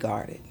keep me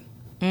guarded.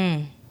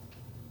 Well,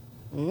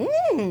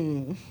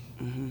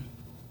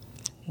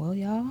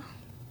 y'all,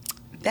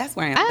 that's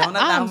where I am. Don't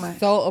allow I'm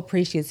so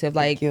appreciative.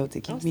 Like, guilt to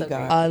keep me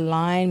guarded.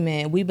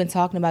 Alignment. We've been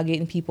talking about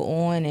getting people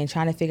on and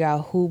trying to figure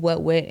out who,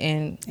 what, what,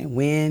 and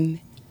when.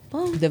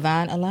 Boom.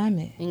 Divine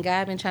alignment. And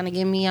God been trying to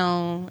get me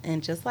on,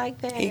 and just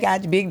like that, he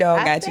got you. Big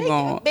dog got you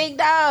on. Big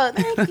dog,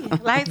 thank you.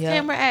 Lights,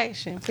 camera,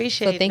 action.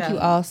 Appreciate it. So thank you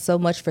all so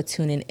much for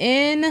tuning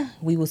in.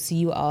 We will see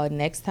you all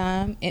next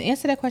time. And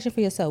answer that question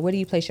for yourself. Where do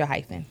you place your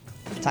hyphen?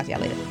 Talk to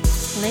y'all later.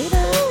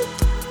 Later.